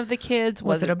it one of the kids?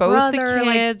 Was it a both brother? the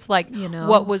kids? Like,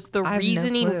 what was the I have no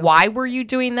reasoning? clue. Why were you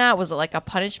doing that? Was it like a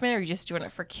punishment or you just doing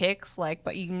it for kicks? Like,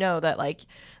 but that like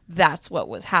that's what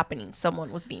was happening.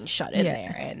 Someone was being shut in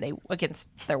there and they against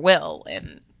their will.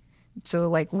 And So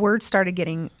like word started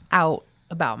getting out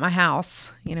about my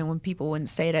house, when people wouldn't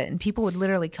say it, and people would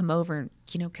literally come over and,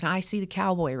 can I see the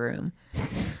cowboy room?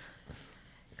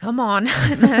 Come on.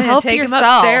 And then Help take them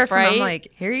yourself, upstairs and I'm right?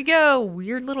 like, here you go,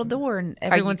 weird little door. And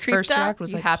everyone's creeped first out? react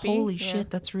was You like, happy? holy Yeah.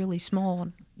 shit, that's really small.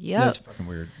 And, That's yep. fucking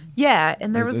weird. Yeah.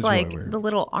 And there It was is really like weird. the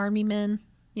little army men,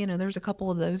 there was a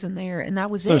couple of those in there and that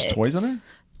was So there's it. toys in there?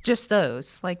 Just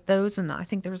those, like those, and I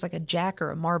think there was like a jack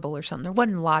or a marble or something. There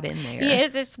wasn't a lot in there. yeah,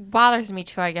 it bothers me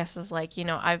too, I guess, is like,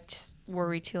 I've just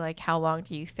worried too, like, how long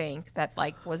do you think that,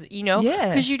 like, was, Yeah.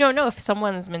 because you don't know if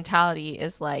someone's mentality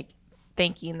is like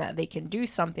thinking that they can do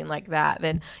something like that,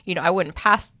 then, I wouldn't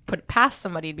put it past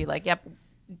somebody to be like, yep,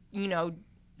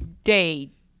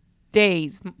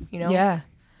 days, Yeah.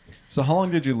 So how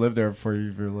long did you live there before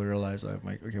you really realized, I'm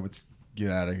like, okay, let's get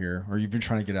out of here? Or you've been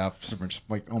trying to get out so much,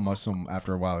 like almost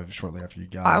after a while, shortly after you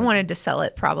got I it? wanted to sell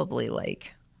it probably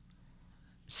like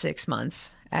 6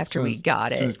 months after we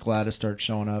got As soon it. as Gladys starts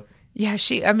showing up. Yeah,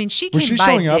 she Was came she by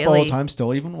showing daily, up all the time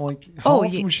still? Even like, how Oh,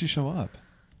 often yeah. would she show up?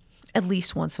 at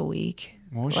least once a week.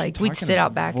 What was she Like we'd talking sit out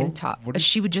about? back and talk.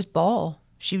 She would just bawl.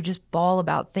 She would just bawl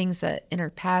about things that in her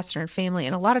past and her family.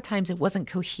 And a lot of times it wasn't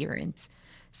coherent.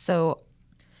 So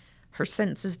her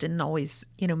sentences didn't always,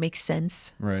 make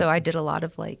sense. Right. So I did a lot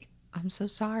of like, I'm so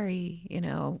sorry,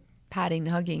 patting,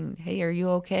 hugging. Hey, are you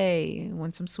okay?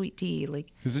 Want some sweet tea?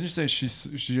 Like, Because didn't you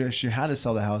say she had to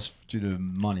sell the house due to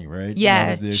money, right? That yeah,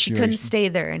 was the she issue. couldn't stay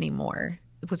there anymore.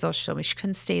 It was all she told me. She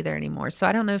couldn't stay there anymore. So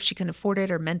I don't know if she can afford it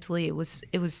or mentally it was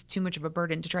too much of a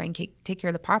burden to try and take care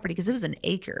of the property because it was an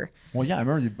acre. Well, yeah, I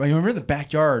remember the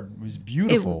backyard was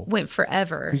beautiful. It went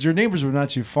forever. Because your neighbors were not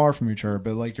too far from each other,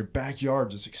 but like your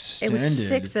backyard just extended. It was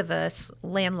 6 of us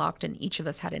landlocked and each of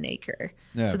us had an acre.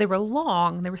 Yeah. So they were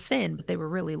long, they were thin, but they were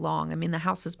really long. I mean, the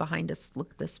houses behind us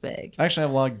looked this big. I actually have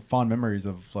a lot of fond memories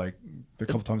of like the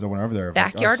couple times I went over there. of,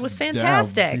 like, Backyard us- was yeah,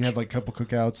 fantastic. we had like a couple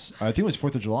cookouts. I think it was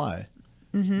 4th of July.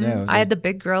 Mm-hmm. Yeah, it was I had the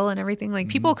big grill and everything. Like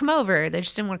people would come over, they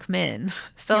just didn't want to come in.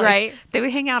 So like, Right. they would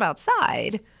hang out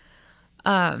outside.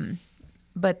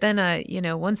 But then,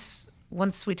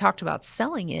 once we talked about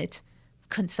selling it,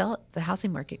 couldn't sell it. The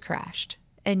housing market crashed,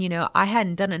 and I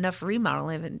hadn't done enough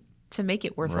remodeling to make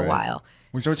it worth a Right. while.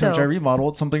 We started So- to try to remodel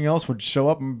it, something else would show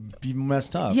up and be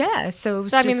messed up. Yeah, so it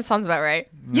was I mean, that just- sounds about right.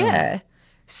 Yeah.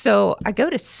 So I go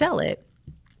to sell it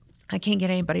I can't get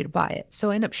anybody to buy it.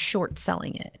 So I end up short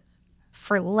selling it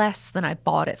for less than I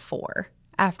bought it for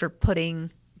after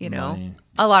putting, you know,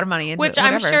 a lot of money into it. Which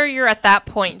I'm sure you're at that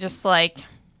point just like,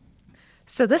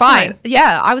 so this fine.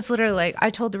 time, I was literally like, I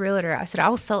told the realtor, I said, I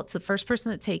will sell it to the first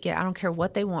person that take it. I don't care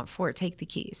what they want for it. Take the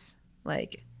keys.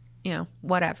 Like, you know,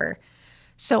 whatever.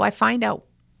 So I find out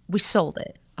we sold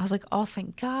it. I was like, oh,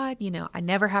 thank God. You know, I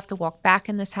never have to walk back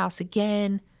in this house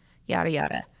again. Yada,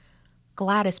 yada.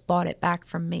 Gladys bought it back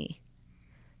from me.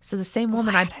 So the same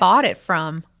woman I bought it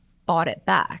from bought it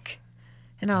back.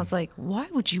 And I was like, why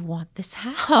would you want this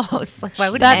house? Like, why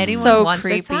would anyone want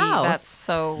this house? That's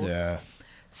so... Yeah.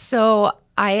 So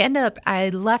I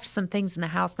left some things in the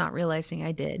house not realizing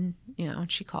I did. You know,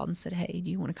 and she called and said, hey, do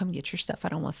you want to come get your stuff? I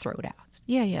don't want to throw it out.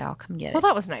 Yeah, I'll come get it. Well,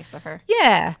 that was nice of her.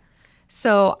 Yeah.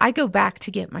 So I go back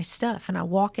to get my stuff and I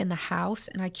walk in the house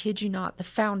and I kid you not, the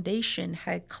foundation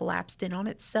had collapsed in on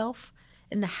itself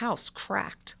and the house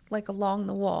cracked like along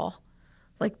the wall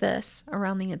like this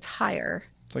around the entire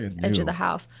edge of the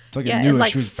house. It's like it knew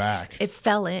she was back. It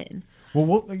fell in.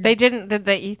 Well, They didn't,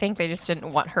 you think they just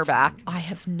didn't want her back? I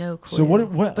have no clue. So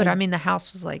what but I mean, the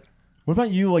house was like. What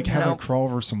about you like having to crawl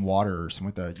over some water or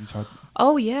something like that?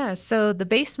 Oh, yeah. So the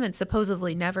basement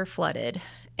supposedly never flooded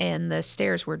and the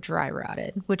stairs were dry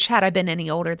rotted, which had I been any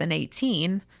older than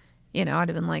 18, you know, I'd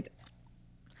have been like,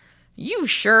 you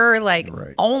sure? Like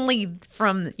only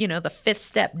from, you know, the 5th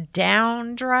step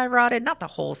down dry rotted, not the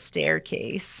whole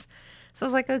staircase. So I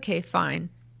was like, okay, fine.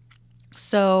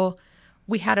 So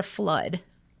we had a flood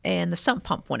and the sump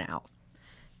pump went out.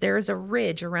 There is a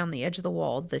ridge around the edge of the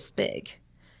wall this big.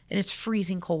 And it's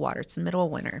freezing cold water. It's the middle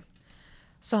of winter.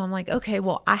 So I'm like, okay,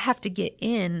 well, I have to get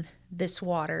in this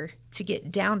water to get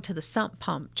down to the sump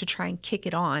pump to try and kick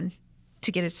it on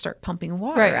to get it to start pumping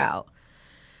water out.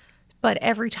 But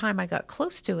every time I got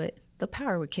close to it, the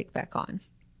power would kick back on.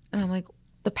 And I'm like,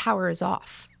 the power is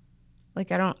off.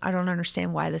 Like, I don't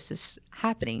understand why this is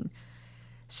happening.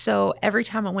 So every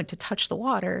time I went to touch the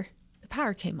water, the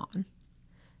power came on. And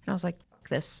I was like,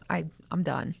 this, I'm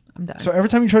done. So every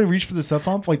time you try to reach for the sub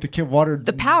pump, like the power,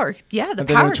 the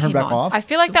power turn back off. I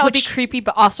feel like that would be creepy,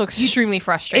 but also extremely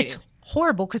frustrating. It's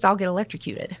horrible because I'll get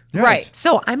electrocuted. Right.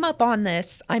 So I'm up on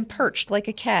this. I'm perched like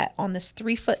a cat on this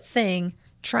 3-foot thing,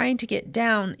 trying to get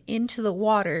down into the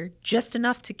water just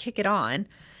enough to kick it on.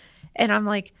 And I'm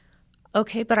like,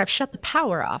 okay, but I've shut the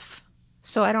power off.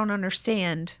 So I don't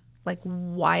understand like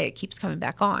why it keeps coming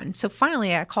back on. So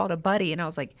finally I called a buddy and I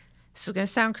was like, this is going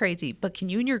to sound crazy, but can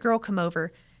you and your girl come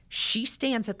over? She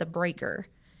stands at the breaker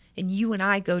and you and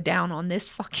I go down on this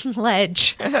fucking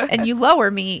ledge and you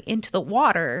lower me into the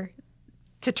water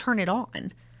to turn it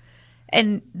on.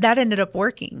 And that ended up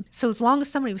working. So as long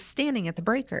as somebody was standing at the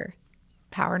breaker,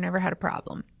 power never had a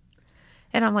problem.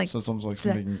 And I'm like, so it's almost like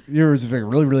something, yours is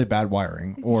really, really bad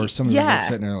wiring or something like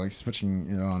sitting there like switching,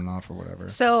 you know, on and off or whatever.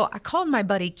 So I called my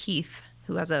buddy Keith,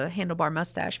 who has a handlebar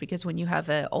mustache, because when you have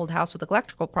an old house with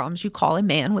electrical problems, you call a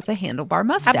man with a handlebar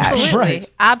mustache. Absolutely. Right.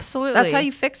 Absolutely. That's how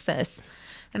you fix this.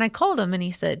 And I called him and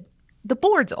he said, the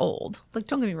board's old. Like,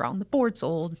 don't get me wrong. The board's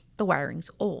old. The wiring's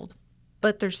old.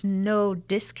 But there's no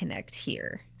disconnect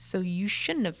here. So you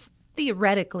shouldn't have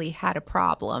theoretically had a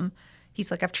problem. He's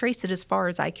like, I've traced it as far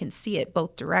as I can see it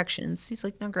both directions. He's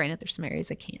like, now granted, there's some areas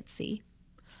I can't see.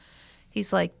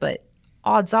 He's like, but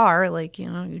odds are, like, you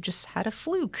know, you just had a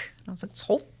fluke. And I was like, this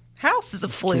whole house is a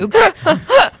fluke.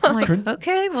 I'm like,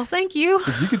 okay, well, thank you.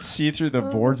 If you could see through the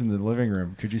boards in the living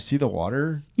room, could you see the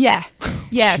water? Yeah.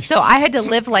 Yeah. So I had to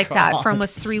live like that for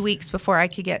almost 3 weeks before I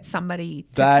could get somebody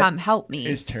to come help me.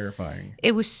 It's terrifying.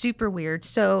 It was super weird.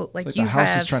 So like it's you the house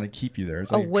have is trying to keep you there.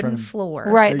 It's a like wooden floor.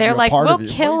 Right. They're like, we'll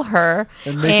kill her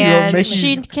and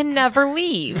she you... can never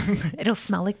leave. It'll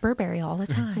smell like Burberry all the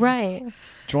time. Right.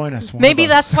 Join us. Maybe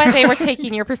that's why they were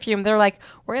taking your perfume. They're like,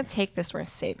 we're going to take this. We're going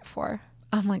to save it for her.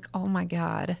 I'm like, oh my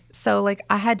God. So like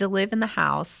I had to live in the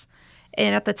house.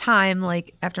 And at the time,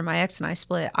 like after my ex and I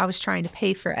split, I was trying to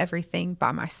pay for everything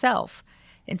by myself.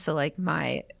 And so like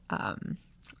my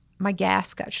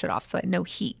gas got shut off. So I had no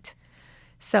heat.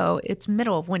 So it's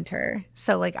middle of winter.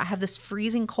 So like I have this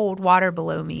freezing cold water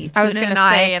below me. I was going to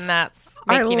say, and that's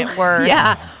making it worse.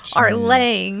 Yeah. Are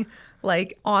laying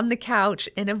like on the couch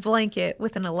in a blanket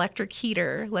with an electric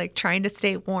heater, like trying to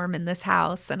stay warm in this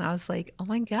house. And I was like, oh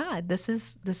my God, this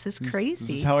is crazy.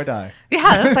 This is how I die. Yeah.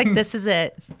 I was like, this is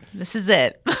it. This is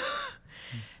it.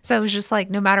 So I was just like,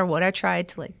 no matter what I tried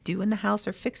to like do in the house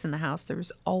or fix in the house, there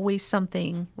was always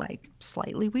something like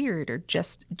slightly weird or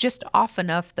just off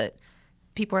enough that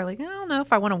people are like, I don't know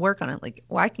if I want to work on it. Like,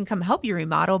 well, I can come help you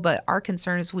remodel, but our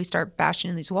concern is we start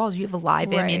bashing in these walls, you have a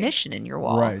live ammunition in your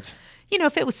wall. Right. You know,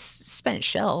 if it was spent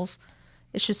shells,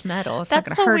 It's just metal. It's That's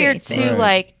not so going to hurt weird anything. too. Right.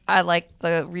 Like I like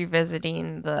the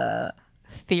revisiting the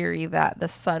theory that the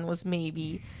sun was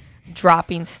maybe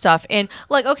dropping stuff and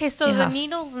like okay, so the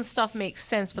needles and stuff makes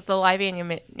sense, but the live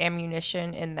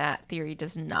ammunition in that theory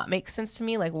does not make sense to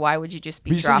me. Like, why would you just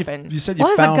be dropping? You said you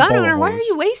Well, as a found gun bullet owner, why are holes.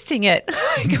 you wasting it?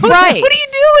 Right. What are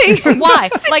you doing? Why?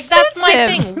 It's Like that's my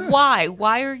expensive. thing. Why?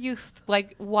 Why are you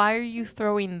why are you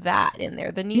throwing that in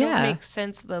there? The needles Yeah. make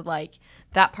sense. The like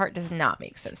that part does not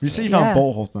make sense to You me. said you found Yeah.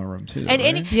 bullet holes in the room too. And,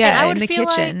 right? and I would in the feel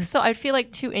kitchen. like, so I'd feel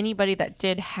like too, anybody that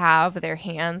did have their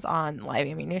hands on live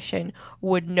ammunition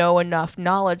would know enough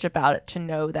knowledge about it to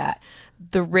know that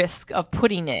the risk of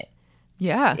putting it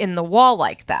Yeah. in the wall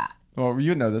like that. Well,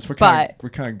 you know this. What But-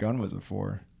 kind of gun was it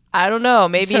for? I don't know.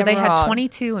 Maybe So I'm they had wrong.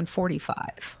 22 and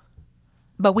 45.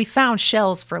 But we found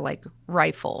shells for like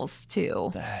rifles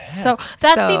too. So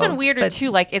that's So, even weirder but too.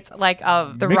 Like it's like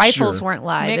a The Mixture. rifles weren't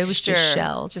live. It was mixture, just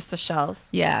shells. just the shells.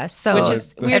 Yeah. So Which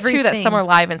is weird too that some are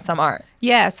live and some aren't.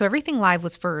 Yeah, so everything live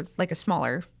was for like a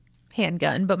smaller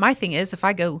handgun. But my thing is, if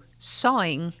I go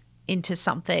sawing into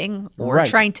something or Right.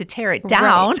 trying to tear it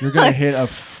down, You're gonna hit a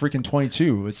freaking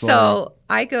 22. It's so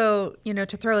I go, to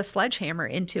throw a sledgehammer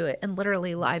into it, and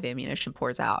literally live ammunition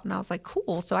pours out. And I was like,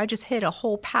 cool. So I just hit a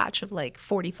whole patch of like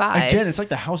 45. again, it's like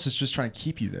the house is just trying to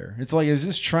keep you there. It's like is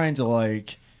this trying to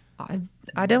like?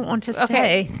 I don't want to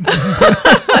Okay. stay.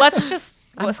 Let's just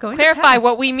I'm going to clarify pass.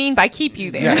 what we mean by keep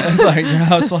you there. Yeah, it's like your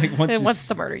house like once. It You, wants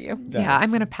to murder you. Yeah,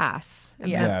 I'm gonna pass.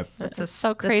 Yeah. That's a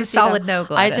So crazy. That's a solid though. no,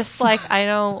 Gladys. I just like I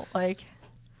don't like.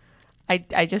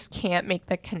 I just can't make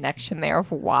the connection there of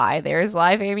why there's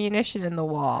live ammunition in the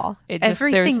wall. It just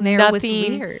everything there's there was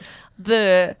nothing- weird.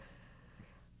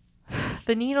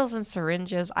 The needles and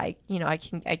syringes. I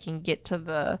can get to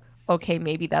the okay,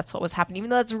 maybe that's what was happening, even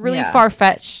though that's really Yeah. far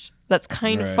fetched. That's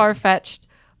kind Right. of far fetched,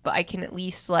 but I can at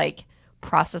least like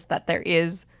process that there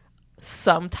is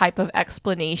some type of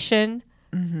explanation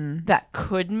that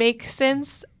could make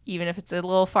sense, even if it's a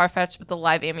little far fetched. But the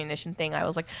live ammunition thing, I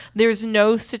was like, there's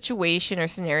no situation or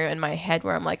scenario in my head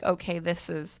where I'm like, okay, this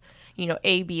is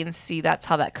A, B, and C. That's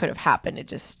how that could have happened. It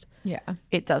just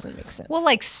it doesn't make sense. Well,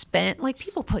 like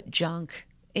people put junk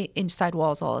inside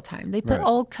walls all the time. They put Right.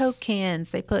 old Coke cans.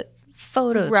 They put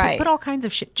photos. Right. They put all kinds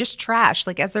of shit, just trash.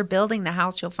 Like as they're building the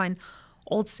house, you'll find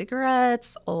old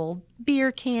cigarettes, old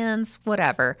beer cans,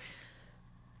 whatever.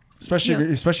 especially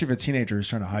if a teenager is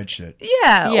trying to hide shit.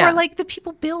 Yeah. Or like the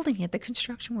people building it, the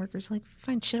construction workers, like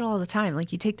find shit all the time.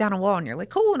 Like you take down a wall and you're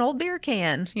like, oh, an old beer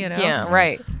can, yeah,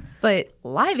 right. But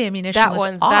live ammunition That was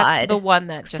one's odd. that's the one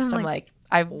that So just I'm I'm like, like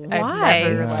I've why?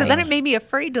 never, So like- then it made me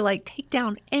afraid to like take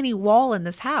down any wall in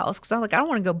this house because I'm like, I don't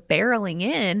want to go barreling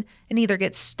in and either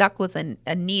get stuck with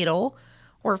a needle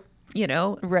or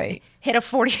right. hit a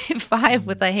 45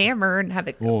 with a hammer and have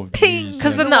it Oh, ping. geez,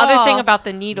 Because yeah. then the other thing about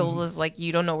the needles is like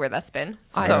you don't know where that's been.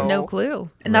 I So have no clue,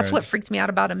 and that's Right. what freaks me out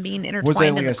about them being intertwined Was it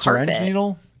in like the a syringe carpet.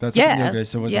 needle? That's Yeah. Okay,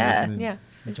 so it wasn't Yeah. yeah,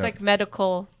 it's Okay. like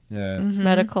medical Yeah.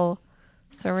 medical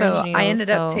syringe So needles, I ended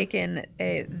up so- taking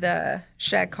the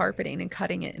shag carpeting and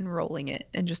cutting it and rolling it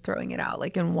and just throwing it out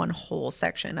like in one whole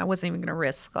section. I wasn't even going to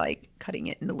risk like cutting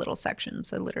it into little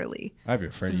sections. I literally I'd be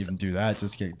afraid to even do that.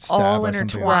 Just get stabbed all by something on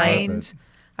intertwined. carpet.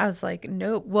 I was like,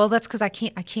 no. Well, that's because I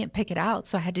can't pick it out,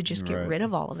 so I had to just get Right. rid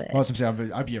of all of it. Well, that's what I'm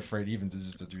saying. I'd be afraid even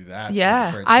to do that. Yeah.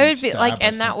 I'd be afraid to I get would be stabbed like, by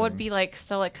and that would something. be like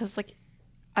so like because like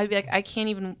I'd be like I can't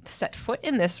even set foot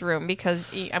in this room because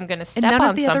I'm gonna step and none on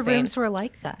of the something. other rooms were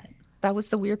like that. That was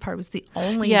the weird part. Was the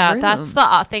only Yeah, room. that's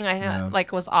the thing I Yeah.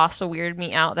 like was also weird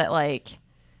me out that like,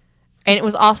 and it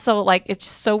was also like it's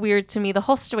just so weird to me the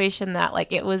whole situation that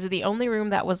like it was the only room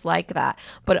that was like that,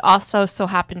 but it also so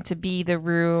happened to be the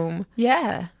room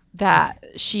yeah. that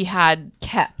she had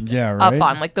kept Yeah, up right?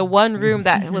 on, like the one room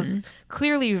that was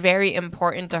clearly very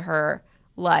important to her,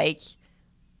 like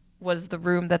was the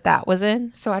room that was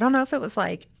in. So I don't know if it was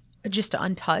like just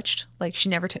untouched, like she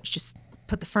never touched, just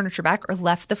put the furniture back or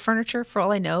left the furniture. For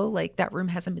all I know, like that room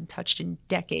hasn't been touched in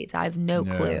decades. I have no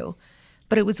Yeah. clue.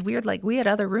 But it was weird. Like we had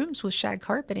other rooms with shag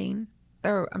carpeting.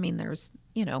 There's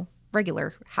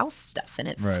regular house stuff in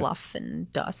it, Right. fluff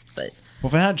and dust. But Well,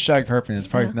 if it had shag carpeting, it's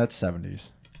probably that's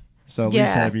 70s. So at least it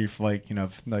Yeah. had to be like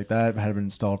like that had been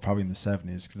installed probably in the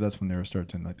 70s because that's when they were starting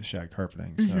doing like the shag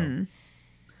carpeting. So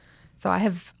So I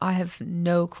have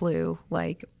no clue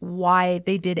like why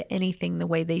they did anything the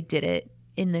way they did it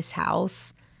in this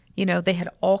house. They had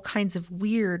all kinds of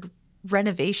weird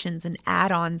renovations and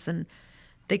add-ons, and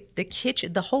the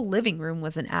kitchen, the whole living room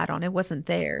was an add-on. It wasn't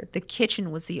there. The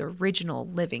kitchen was the original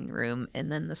living room,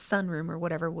 and then the sunroom or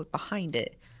whatever was behind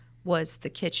it was the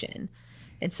kitchen.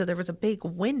 And so there was a big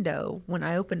window. When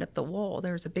I opened up the wall,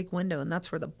 there was a big window, and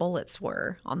that's where the bullets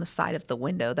were, on the side of the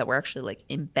window that were actually like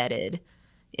embedded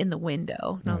in the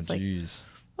window. And I was like,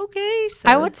 okay. So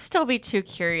I would still be too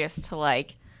curious to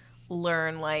like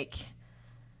learn like,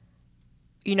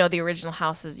 you know, the original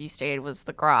houses you stayed was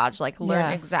the garage, like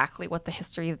learn exactly what the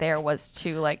history there was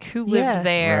too, like who lived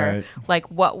there, like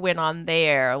what went on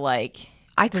there, like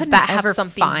does that have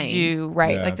something to do,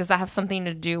 like does that have something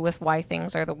to do with why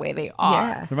things are the way they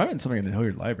are? There might have been something in the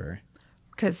Hilliard Library.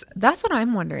 Because that's what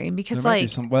I'm wondering. Because like,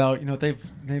 well, you know,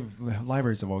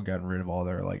 libraries have all gotten rid of all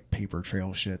their like paper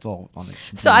trail shit. It's all on the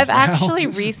computers So I've now. actually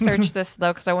researched this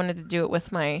though, because I wanted to do it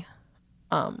with my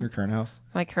your current house.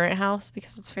 My current house,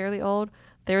 because it's fairly old.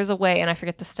 There's a way, and I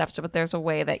forget the steps, but there's a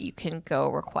way that you can go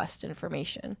request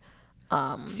information.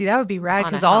 See, that would be rad,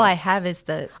 because all I have is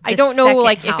the I don't know,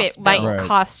 like if it built. might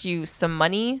cost you some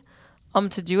money,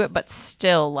 to do it, but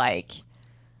still, like.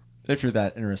 If you're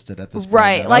that interested at this point.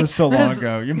 Right. Like, that was so long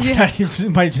ago. You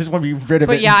might just want to be rid of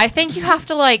it. But yeah, I think you have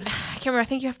to like, I can't remember. I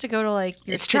think you have to go to like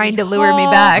your It's city trying to hall lure me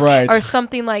back. Right. or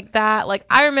something like that. Like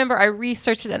I remember I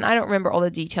researched it, and I don't remember all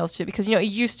the details to it, because, you know, it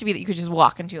used to be that you could just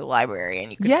walk into a library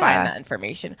and you could find that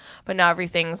information. But now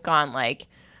everything's gone like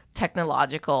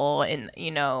technological, and,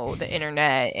 you know, the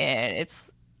internet, and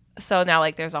it's so now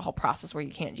like there's a whole process where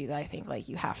you can't do that. I think like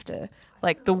you have to,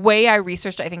 like the way I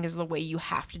researched it, I think is the way you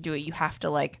have to do it. You have to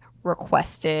like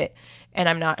request it, and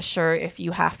I'm not sure if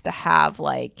you have to have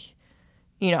like,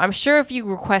 you know, I'm sure if you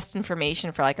request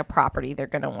information for like a property, they're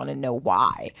going to want to know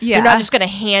why. Yeah. They're not just going to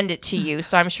hand it to you.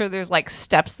 So I'm sure there's like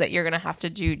steps that you're going to have to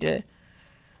do to,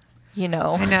 you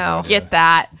know, get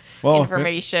that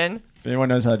information. If anyone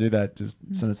knows how to do that, just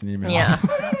send us an email. Yeah.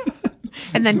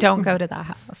 And then don't go to that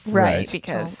house. Right.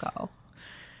 Because don't go.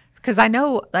 Because I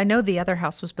know the other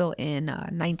house was built in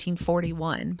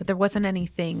 1941, but there wasn't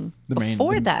anything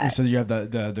before that. So you have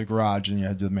the garage, and you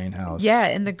had the main house. Yeah,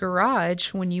 in the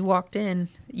garage, when you walked in,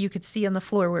 you could see on the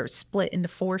floor where it was split into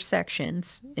 4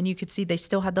 sections, and you could see they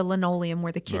still had the linoleum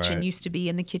where the kitchen used to be,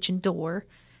 and the kitchen door,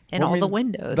 and the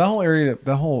windows. The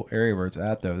whole area where it's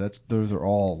at, though, those are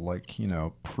all like, you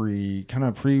know, pre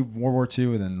World War II,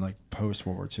 and then like post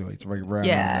World War II. Like it's right around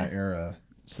that era.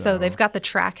 So they've got the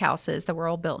track houses that were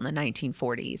all built in the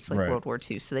 1940s, like World War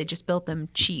II. So they just built them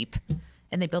cheap,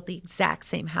 and they built the exact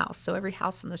same house. So every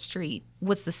house on the street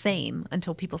was the same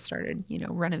until people started, you know,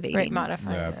 renovating.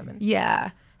 modifying them. Yeah.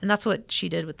 And that's what she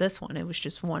did with this one. It was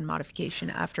just one modification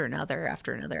after another,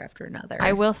 after another, after another.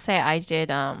 I will say I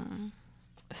did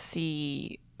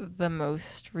see the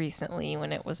most recently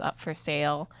when it was up for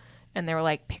sale, and there were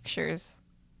like pictures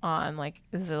on like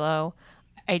Zillow.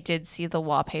 I did see the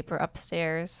wallpaper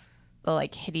upstairs, the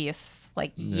like hideous,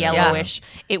 like yellowish.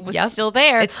 It was still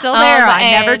there. It's still there.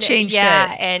 I never changed it.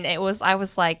 And I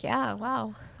was like, yeah,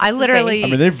 wow. I literally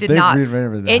they've not.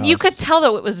 renovated the And house. you could tell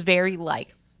though it was very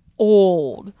like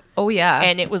old. Oh yeah.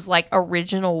 And it was like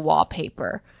original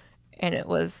wallpaper, and it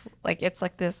was like it's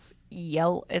like this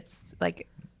yellow. It's like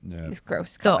this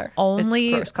gross color.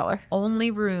 The gross color.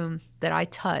 only room that I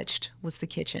touched was the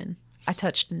kitchen. I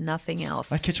touched nothing else.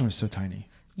 That kitchen was so tiny.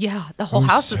 Yeah, the whole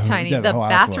house was tiny. Yeah, the whole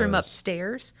house bathroom was.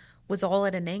 Upstairs was all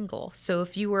at an angle. So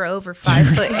if you were over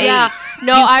 5'8",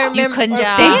 I remember you couldn't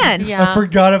stand. Yeah. I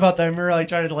forgot about that. I remember like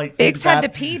trying to like. Biggs had to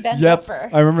pee bent over.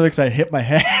 I remember because I hit my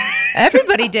head.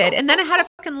 Everybody did, and then it had a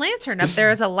fucking lantern up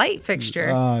there as a light fixture.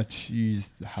 Oh, jeez.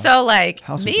 So like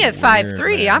me at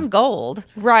 5'3", I'm gold,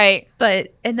 Right.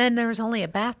 and then there was only a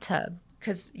bathtub,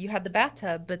 because you had the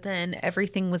bathtub, but then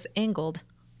everything was angled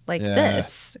like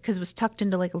this, because it was tucked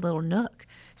into like a little nook.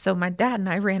 So my dad and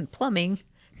I ran plumbing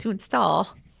to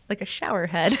install like a shower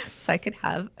head so I could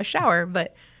have a shower,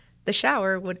 but the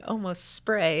shower would almost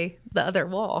spray the other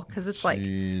wall, because it's like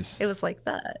it was like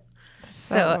that.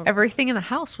 So everything in the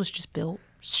house was just built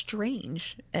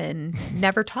strange and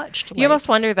never touched. You almost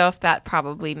wonder though if that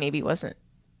probably maybe wasn't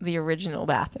the original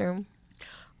bathroom.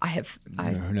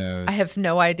 Who knows? I have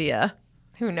no idea.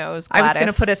 Who knows? I was going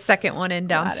to put a second one in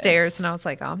downstairs, and I was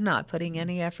like, I'm not putting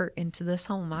any effort into this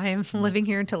home. I am living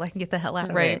here until I can get the hell out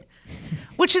of it.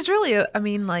 Which is really,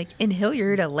 like in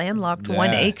Hilliard, a landlocked 1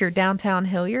 acre downtown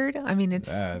Hilliard. I mean,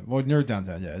 it's well, near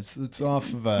downtown. Yeah, it's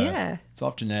off of it's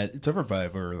off Jeanette. It's over by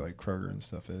where like Kroger and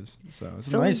stuff is. So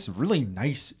it's a nice, really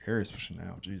nice area, especially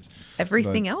now. Jeez,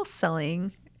 everything else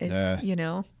selling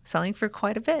is selling for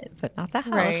quite a bit, but not the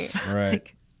house.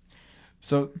 Right.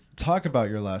 So talk about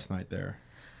your last night there.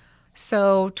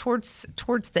 So towards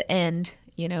the end,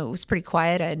 it was pretty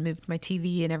quiet. I had moved my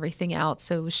TV and everything out,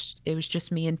 so it was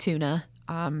just me and Tuna.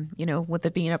 With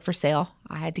it being up for sale,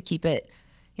 I had to keep it,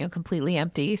 completely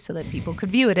empty so that people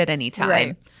could view it at any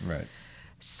time. Right.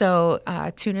 So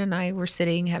Tuna and I were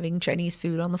sitting having Chinese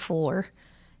food on the floor,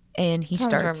 and he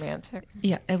starts. Romantic.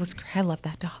 Yeah, it was. I love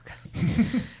that dog.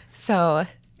 So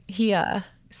he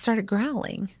started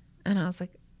growling, and I was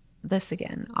like, "This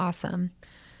again, awesome."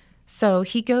 So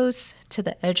he goes to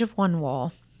the edge of one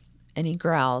wall, and he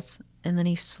growls, and then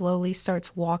he slowly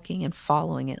starts walking and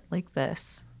following it like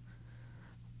this,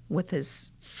 with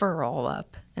his fur all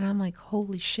up, and I'm like,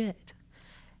 "Holy shit!"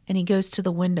 And he goes to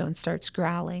the window and starts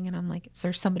growling. And I'm like, is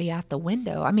there somebody at the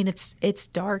window? I mean, it's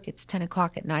dark. It's 10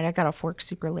 o'clock at night. I got off work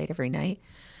super late every night.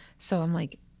 So I'm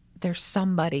like, there's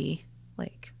somebody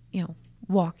like,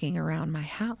 walking around my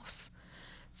house.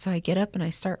 So I get up and I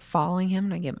start following him,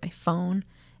 and I get my phone,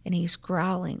 and he's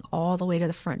growling all the way to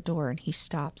the front door, and he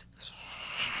stops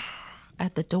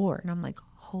at the door. And I'm like,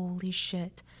 holy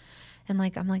shit. And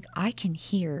like, I'm like, I can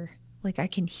hear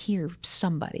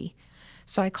somebody.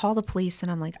 So I call the police,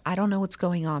 and I'm like, I don't know what's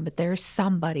going on, but there's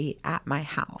somebody at my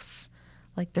house.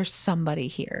 Like, there's somebody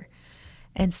here.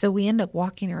 And so we end up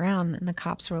walking around, and the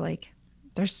cops were like,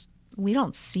 we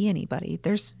don't see anybody.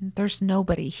 There's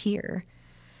nobody here.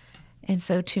 And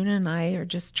so Tuna and I are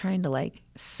just trying to like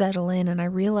settle in. And I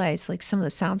realize like some of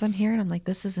the sounds I'm hearing, I'm like,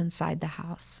 this is inside the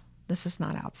house. This is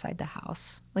not outside the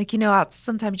house. Like,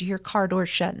 sometimes you hear car doors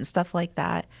shut and stuff like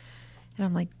that. And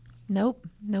I'm like, Nope.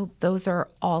 Those are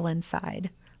all inside.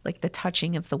 Like the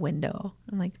touching of the window.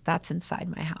 I'm like, that's inside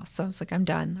my house. So I was like, I'm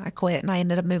done. I quit. And I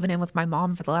ended up moving in with my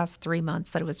mom for the last 3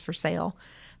 months that it was for sale.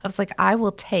 I was like, I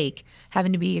will take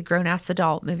having to be a grown ass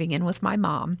adult moving in with my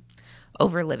mom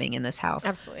over living in this house.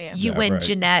 Absolutely. Yeah. You Yeah, win, right.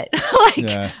 Jeanette.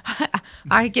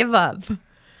 I give up.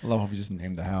 I love how we just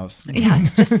named the house. Yeah,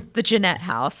 just the Jeanette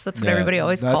house. That's what everybody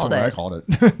always called it. That's what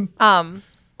I called it.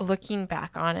 Looking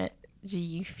back on it, do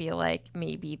you feel like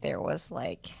maybe there was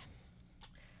like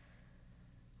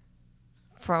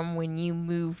from when you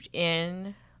moved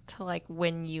in to like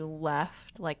when you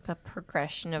left, like the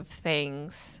progression of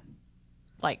things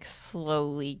like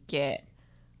slowly get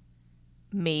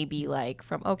maybe like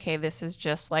from, okay, this is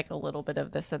just like a little bit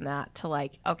of this and that to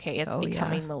like, okay, it's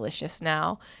becoming malicious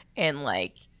now. And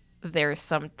like there's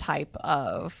some type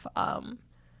of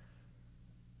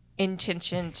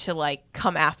intention to like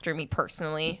come after me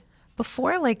personally.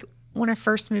 Before, like when I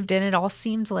first moved in, it all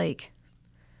seemed like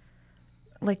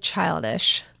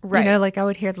childish. Right. Like I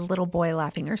would hear the little boy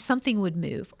laughing, or something would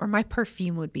move, or my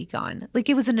perfume would be gone. Like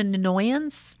it was an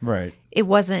annoyance. Right. It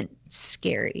wasn't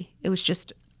scary. It was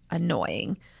just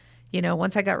annoying.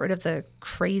 Once I got rid of the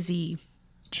crazy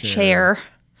chair,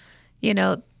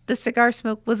 the cigar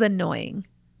smoke was annoying,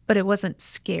 but it wasn't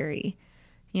scary.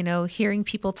 Hearing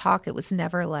people talk, it was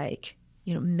never like,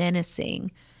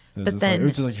 menacing. But then it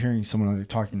was just like hearing someone like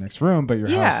talking in the next room, but your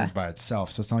house is by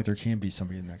itself. So it's not like there can be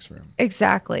somebody in the next room.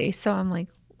 Exactly. So I'm like,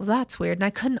 well, that's weird. And I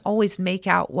couldn't always make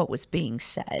out what was being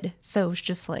said. So it was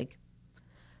just like,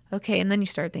 okay. And then you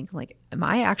start thinking like, am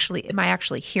I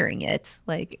actually hearing it?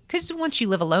 Like, cause once you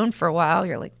live alone for a while,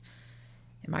 you're like,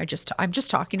 I'm just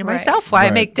talking to myself while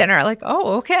I make dinner. Like,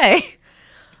 oh, okay.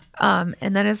 And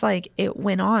then it's like, it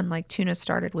went on, like Tuna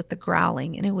started with the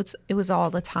growling, and it was all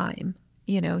the time.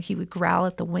 He would growl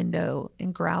at the window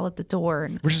and growl at the door.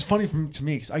 Which is funny to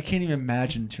me because I can't even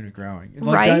imagine Tuna growling.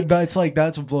 Right? That's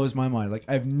what blows my mind. Like,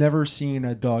 I've never seen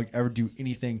a dog ever do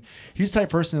anything. He's the type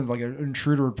of person that, like, an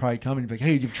intruder would probably come and be like,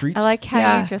 hey, do you have treats? I like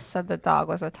how you just said the dog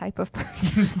was a type of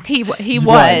person. He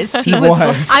was.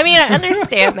 I mean, I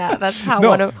understand that. That's how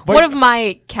one of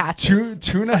my cats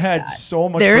Tuna had so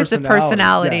much There's personality. a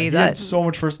personality he had so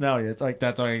much personality. It's like,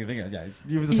 that's all I can think of. Yeah,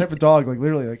 he was the type of dog, like,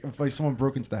 literally, like, if like someone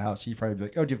broke into the house, he'd probably be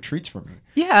like, oh, do you have treats for me?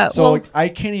 Yeah. So like, I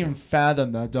can't even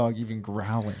fathom that dog even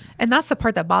growling. And that's the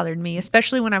part that bothered me,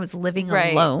 especially when I was living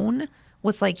alone,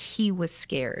 was like he was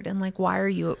scared. And like, what are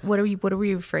you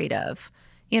afraid of?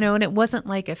 And it wasn't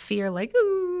like a fear like,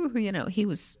 ooh, he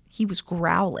was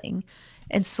growling.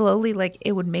 And slowly, like,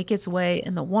 it would make its way.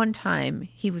 And the one time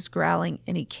he was growling,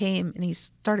 and he came and he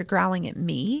started growling at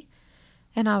me.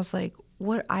 And I was like,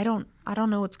 what? I don't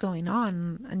know what's going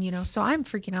on. And, so I'm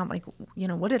freaking out. Like,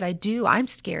 what did I do? I'm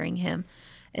scaring him.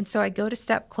 And so I go to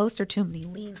step closer to him, and he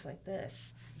leans like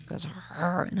this. He goes,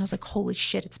 "Arr." And I was like, holy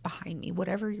shit, it's behind me.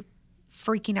 Whatever you're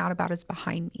freaking out about is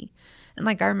behind me. And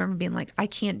like, I remember being like, I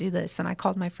can't do this. And I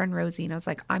called my friend Rosie, and I was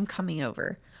like, I'm coming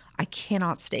over. I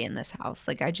cannot stay in this house.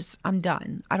 Like, I'm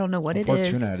done. I don't know what it is. Poor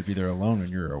Tuna had to be there alone when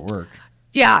you're at work.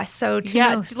 Yeah. So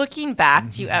Tuna, looking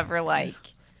back, do you ever like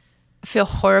feel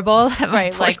horrible?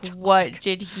 Right. Like, what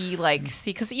did he like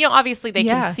see? Because, obviously they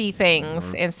can see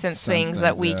things and sense things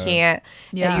that we can't.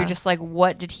 Yeah. And you're just like,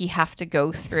 what did he have to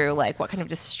go through? Like, what kind of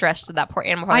distress did that poor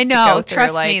animal have to go through?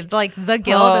 Trust me. Like, the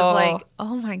guilt of like,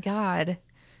 oh my God.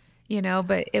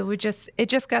 but it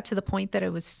just got to the point that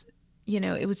it was,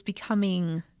 it was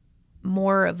becoming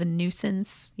more of a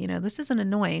nuisance. This isn't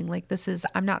annoying. Like,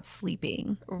 I'm not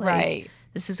sleeping. Right. Like,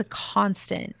 this is a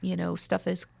constant, stuff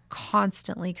is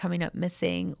constantly coming up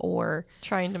missing or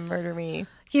trying to murder me.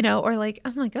 Or like,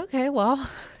 I'm like, okay, well,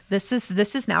 this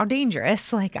is now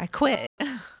dangerous. Like, I quit.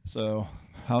 So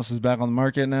house is back on the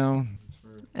market now.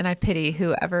 And I pity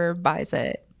whoever buys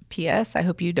it. P.S. I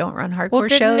hope you don't run hardcore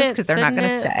shows because they're not going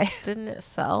to stay. Didn't it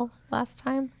sell last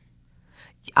time?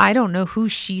 I don't know who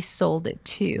she sold it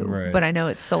to, right. but I know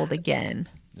it's sold again.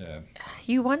 Yeah.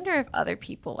 You wonder if other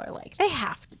people are like, they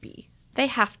have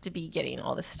to be getting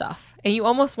all this stuff. And you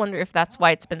almost wonder if that's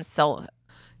why it's been selling.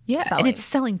 Yeah, and it's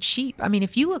selling cheap. I mean,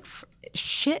 if you look,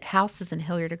 shit houses in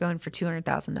Hilliard are going for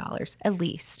 $200,000 at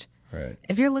least. Right.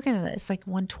 If you're looking at it, it's like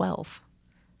 112.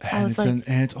 And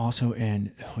it's also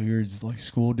in Hilliard's like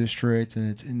school district, and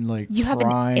it's in like you have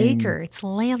an acre. It's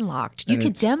landlocked. You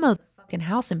could demo the fucking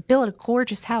house and build a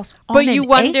gorgeous house on an acre. But you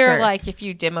wonder, like, if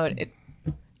you demoed it.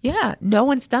 Yeah, no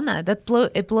one's done that.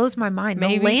 It blows my mind.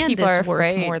 Maybe the land people is are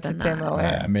worth more than that. Demo it.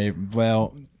 Yeah, maybe.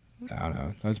 Well, I don't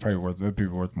know. That's probably it'd be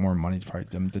worth more money to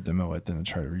probably to demo it than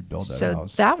to try to rebuild that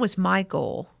house. So that was my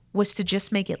goal, was to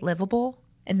just make it livable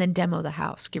and then demo the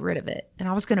house, get rid of it. And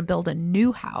I was going to build a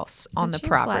new house on the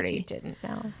property. Glad you didn't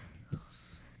know.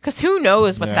 Because who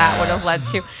knows what that would have led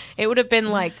to? It would have been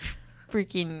like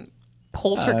freaking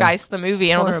Poltergeist the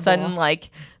movie, and all of a sudden, like,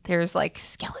 there's like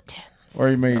skeletons. Or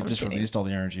you may just released all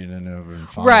the energy and then it would have been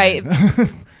fine. Right.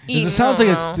 It sounds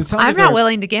like I'm not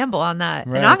willing to gamble on that.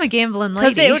 Right. And I'm a gambling lady.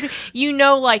 Because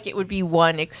like it would be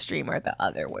one extreme or the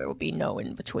other, where it would be no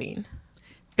in between.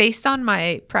 Based on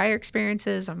my prior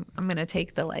experiences, I'm gonna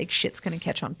take the like shit's gonna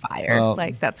catch on fire. Well,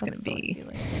 like that's gonna be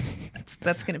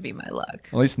my luck.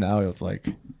 At least now it's like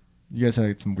you guys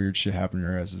had some weird shit happen to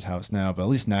your guys' house now, but at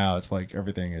least now it's like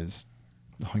everything is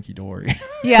hunky dory.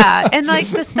 Yeah, and like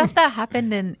the stuff that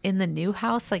happened in the new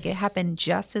house, like it happened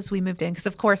just as we moved in, because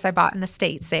of course I bought an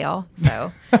estate sale,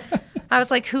 so I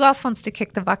was like, who else wants to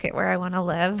kick the bucket where I want to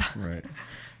live? Right.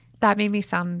 That made me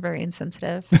sound very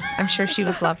insensitive. I'm sure she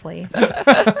was lovely.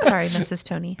 Sorry, Mrs.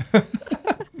 Tony.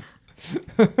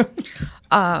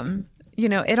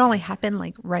 It only happened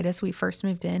like right as we first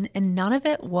moved in, and none of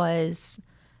it was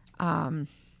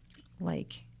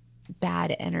like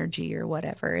bad energy or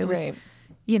whatever. It was,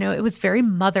 it was very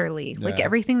motherly. Yeah. Like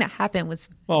everything that happened was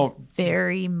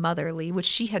very motherly, which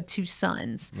she had 2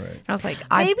 sons. Right. And I was like,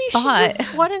 maybe she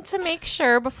just wanted to make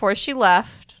sure before she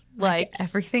left. Like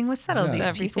everything was settled.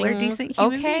 Yeah. These people are decent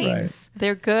human beings. Right.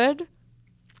 They're good.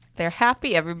 They're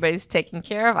happy. Everybody's taken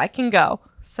care of. I can go.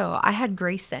 So I had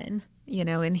Grayson,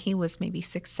 and he was maybe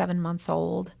 6-7 months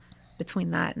old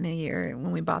between that and a year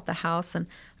when we bought the house. And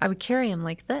I would carry him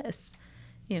like this,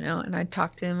 and I'd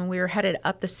talk to him, and we were headed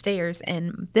up the stairs,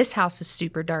 and this house is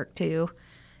super dark too.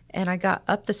 And I got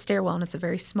up the stairwell, and it's a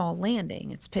very small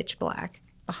landing. It's pitch black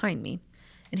behind me.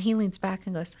 And he leans back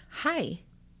and goes, hi.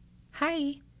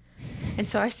 And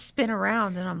so I spin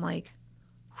around and I'm like,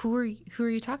 who are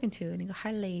you talking to? And he goes,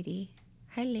 hi, lady.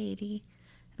 And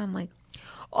I'm like,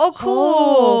 oh,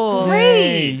 cool.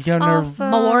 Great. Awesome.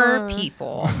 More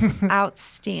people.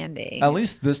 Outstanding. At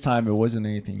least this time it wasn't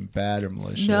anything bad or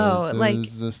malicious. No, it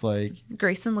was just like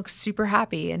Grayson looks super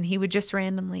happy, and he would just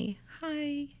randomly,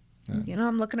 hi. Yeah.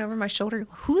 I'm looking over my shoulder.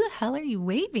 Who the hell are you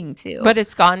waving to? But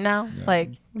it's gone now. Yeah.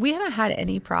 Like, we haven't had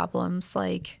any problems.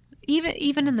 Like,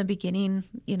 even in the beginning,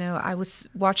 I was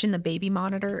watching the baby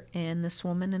monitor, and this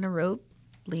woman in a robe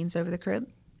leans over the crib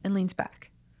and leans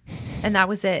back. And that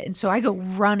was it. And so I go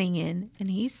running in, and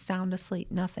he's sound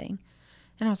asleep, nothing.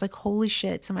 And I was like, holy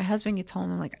shit. So my husband gets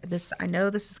home. I'm like, I know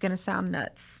this is going to sound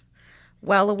nuts.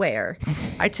 Well aware.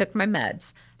 I took my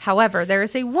meds. However, there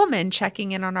is a woman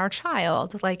checking in on our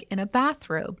child, like in a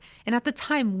bathrobe. And at the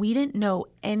time, we didn't know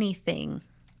anything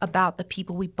about the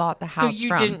people we bought the house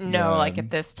from. So you didn't know, like, at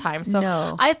this time. So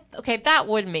no. That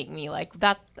would make me like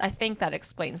that. I think that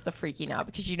explains the freaking out,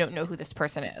 because you don't know who this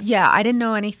person is. Yeah, I didn't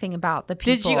know anything about the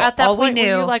people. Did you at that point when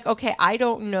you're like, okay, I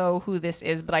don't know who this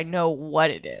is, but I know what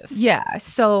it is? Yeah.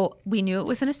 So we knew it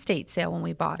was an estate sale when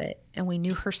we bought it, and we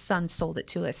knew her son sold it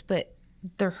to us, but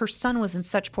her son was in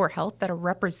such poor health that a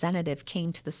representative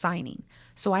came to the signing.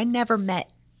 So I never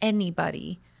met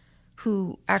anybody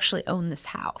who actually owned this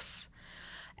house.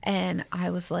 And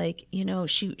I was like,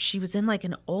 she was in like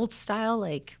an old style,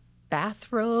 like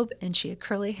bathrobe, and she had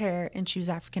curly hair, and she was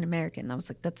African American. I was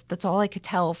like, that's all I could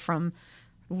tell from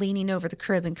leaning over the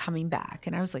crib and coming back.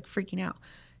 And I was like freaking out.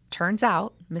 Turns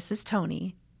out Mrs.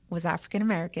 Tony was African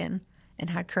American and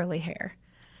had curly hair.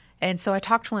 And so I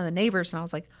talked to one of the neighbors, and I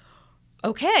was like,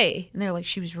 okay. And they're like,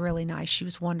 she was really nice. She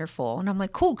was wonderful. And I'm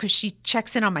like, cool, because she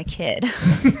checks in on my kid.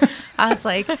 I was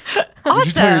like,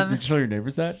 awesome. Did you tell your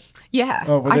neighbors that? Yeah.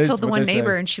 Oh, I told the one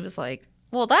neighbor and she was like,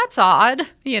 well, that's odd,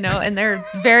 and they're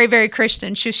very, very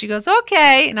Christian. She goes,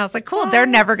 okay. And I was like, cool. They're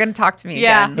never going to talk to me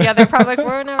again. Yeah. They're probably like,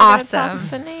 we're never going to talk to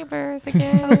the neighbors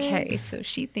again. Okay. So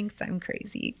she thinks I'm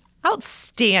crazy.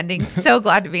 Outstanding. So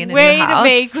glad to be in a Way new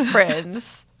house. to make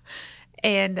friends.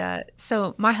 And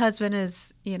so my husband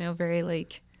is, very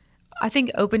like, I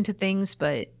think open to things,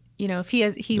 but if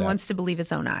he wants to believe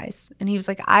his own eyes. And he was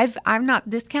like, I'm not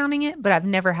discounting it, but I've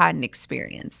never had an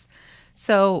experience.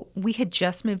 So we had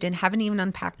just moved in, haven't even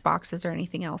unpacked boxes or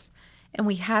anything else. And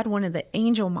we had one of the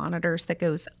angel monitors that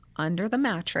goes under the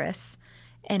mattress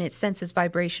and it senses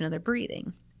vibration of their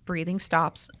breathing. Breathing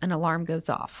stops, an alarm goes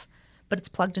off, but it's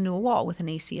plugged into a wall with an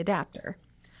AC adapter.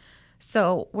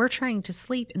 So we're trying to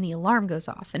sleep and the alarm goes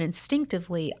off. And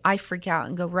instinctively, I freak out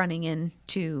and go running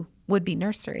into would-be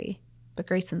nursery. But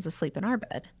Grayson's asleep in our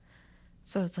bed.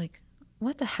 So it's like,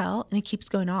 what the hell? And it keeps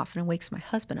going off and it wakes my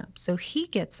husband up. So he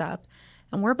gets up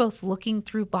and we're both looking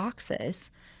through boxes.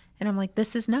 And I'm like,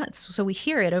 this is nuts. So we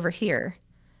hear it over here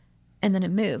and then it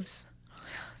moves.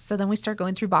 So then we start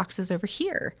going through boxes over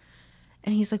here.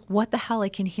 And he's like, what the hell? I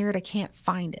can hear it. I can't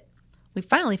find it. We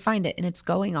finally find it and it's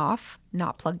going off,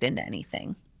 not plugged into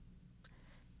anything.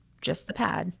 Just the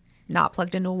pad, not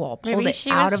plugged into a wall. Pulled Maybe it she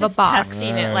out was of a just box.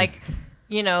 testing it, like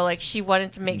she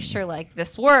wanted to make sure like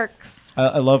this works.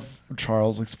 I love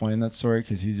Charles explaining that story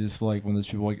because he's just like one of those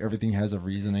people like everything has a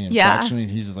reasoning and Yeah. function, and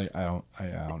he's just like I don't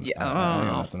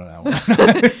nothing on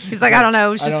that one. He's like, I don't know.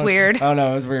 It was just weird. I don't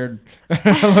know. It was weird.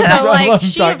 So like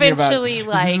she eventually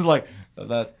like this is like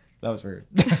that was weird.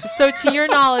 So to your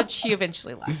knowledge, she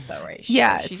eventually left though, right?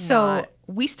 She's not...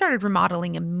 we started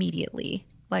remodeling immediately.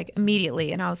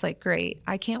 And I was like, great.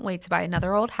 I can't wait to buy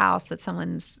another old house that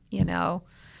someone's,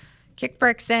 kicked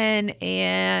bricks in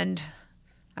and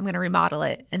I'm going to remodel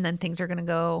it. And then things are going to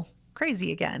go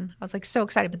crazy again. I was like so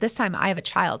excited. But this time I have a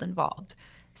child involved.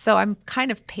 So I'm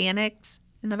kind of panicked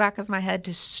in the back of my head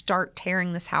to start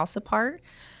tearing this house apart.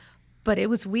 But it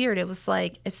was weird. It was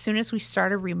like as soon as we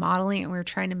started remodeling and we were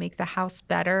trying to make the house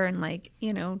better and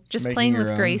just Making playing your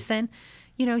with own. Grayson,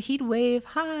 he'd wave,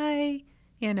 hi,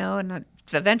 and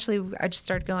eventually I just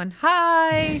started going,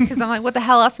 hi, because I'm like, what the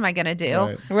hell else am I going to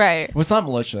do? Right. Well, it's not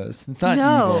malicious. It's not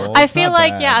No. evil. I It's feel not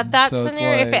like, bad. that So it's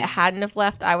scenario, if like- it hadn't have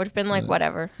left, I would have been like,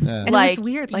 whatever. Yeah. And it Like, was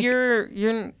weird. Like,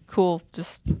 you're cool.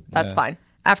 Just, that's Yeah. fine.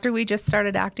 after we just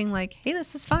started acting like, hey,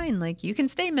 this is fine. Like, you can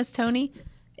stay, Miss Tony.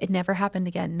 It never happened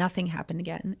again. Nothing happened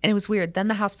again. And it was weird. Then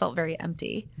the house felt very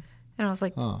empty. And I was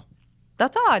like,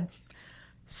 that's odd.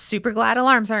 Super glad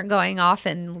alarms aren't going off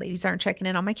and ladies aren't checking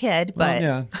in on my kid. But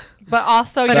yeah, But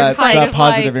also, But you're it's kind that of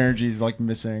positive like, energy is like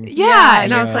missing. yeah.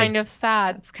 And I you're was like, kind of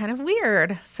sad. it's kind of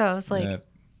weird. So I was like, Yeah.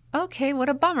 okay, what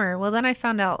a bummer. Well, then I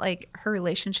found out like her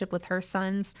relationship with her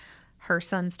sons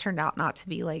turned out not to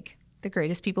be like the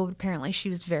greatest people, but apparently she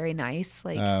was very nice,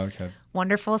 like Okay.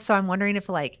 wonderful. So I'm wondering if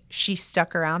like she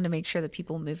stuck around to make sure that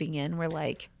people moving in were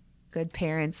like good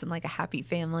parents and like a happy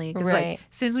family. Because Right. like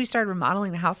as soon as we started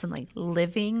remodeling the house and like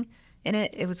living in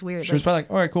it, it was weird. She was probably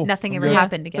like, all right, cool. nothing I'm ever good.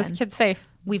 happened again. This kid's safe.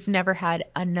 We've never had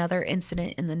another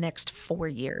incident in the next 4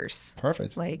 years.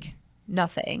 Perfect. Like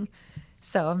nothing.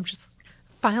 So I'm just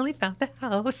finally found a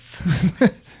house.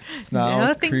 It's not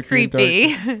nothing creepy.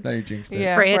 creepy. Now you jinxed it.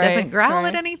 Yeah. Freya right, doesn't growl right.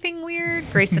 at anything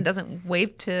weird. Grayson doesn't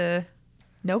wave to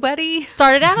nobody.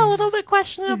 Started out a little bit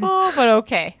questionable, but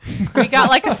okay. We got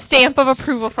like a stamp of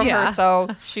approval from Yeah. her, so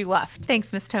she left.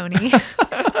 Thanks, Miss Tony.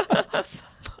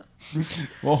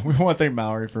 Well, we want to thank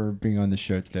Mallory for being on the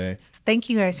show today. Thank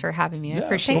you guys for having me. I Yeah, of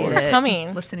appreciate course. it. Thanks for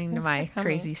coming. Listening Thanks to my for coming.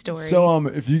 crazy story. So,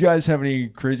 if you guys have any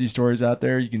crazy stories out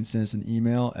there, you can send us an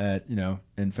email at,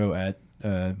 info at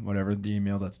whatever the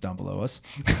email that's down below us.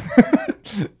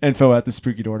 info at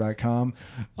thespookydoor.com.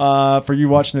 For you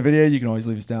watching the video, you can always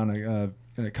leave us down in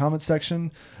the comment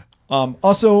section.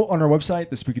 Also on our website,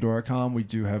 thespookydoor.com, we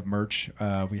do have merch.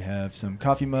 We have some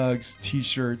coffee mugs,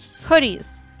 t-shirts,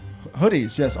 Hoodies.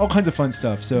 hoodies, yes, all kinds of fun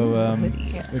stuff. So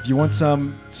Hoodies. if you want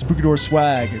some Spooky Door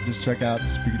swag, just check out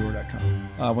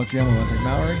thespookydoor.com. Once again, we want to thank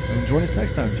Mallory and join us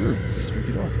next time through the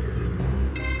Spooky Door.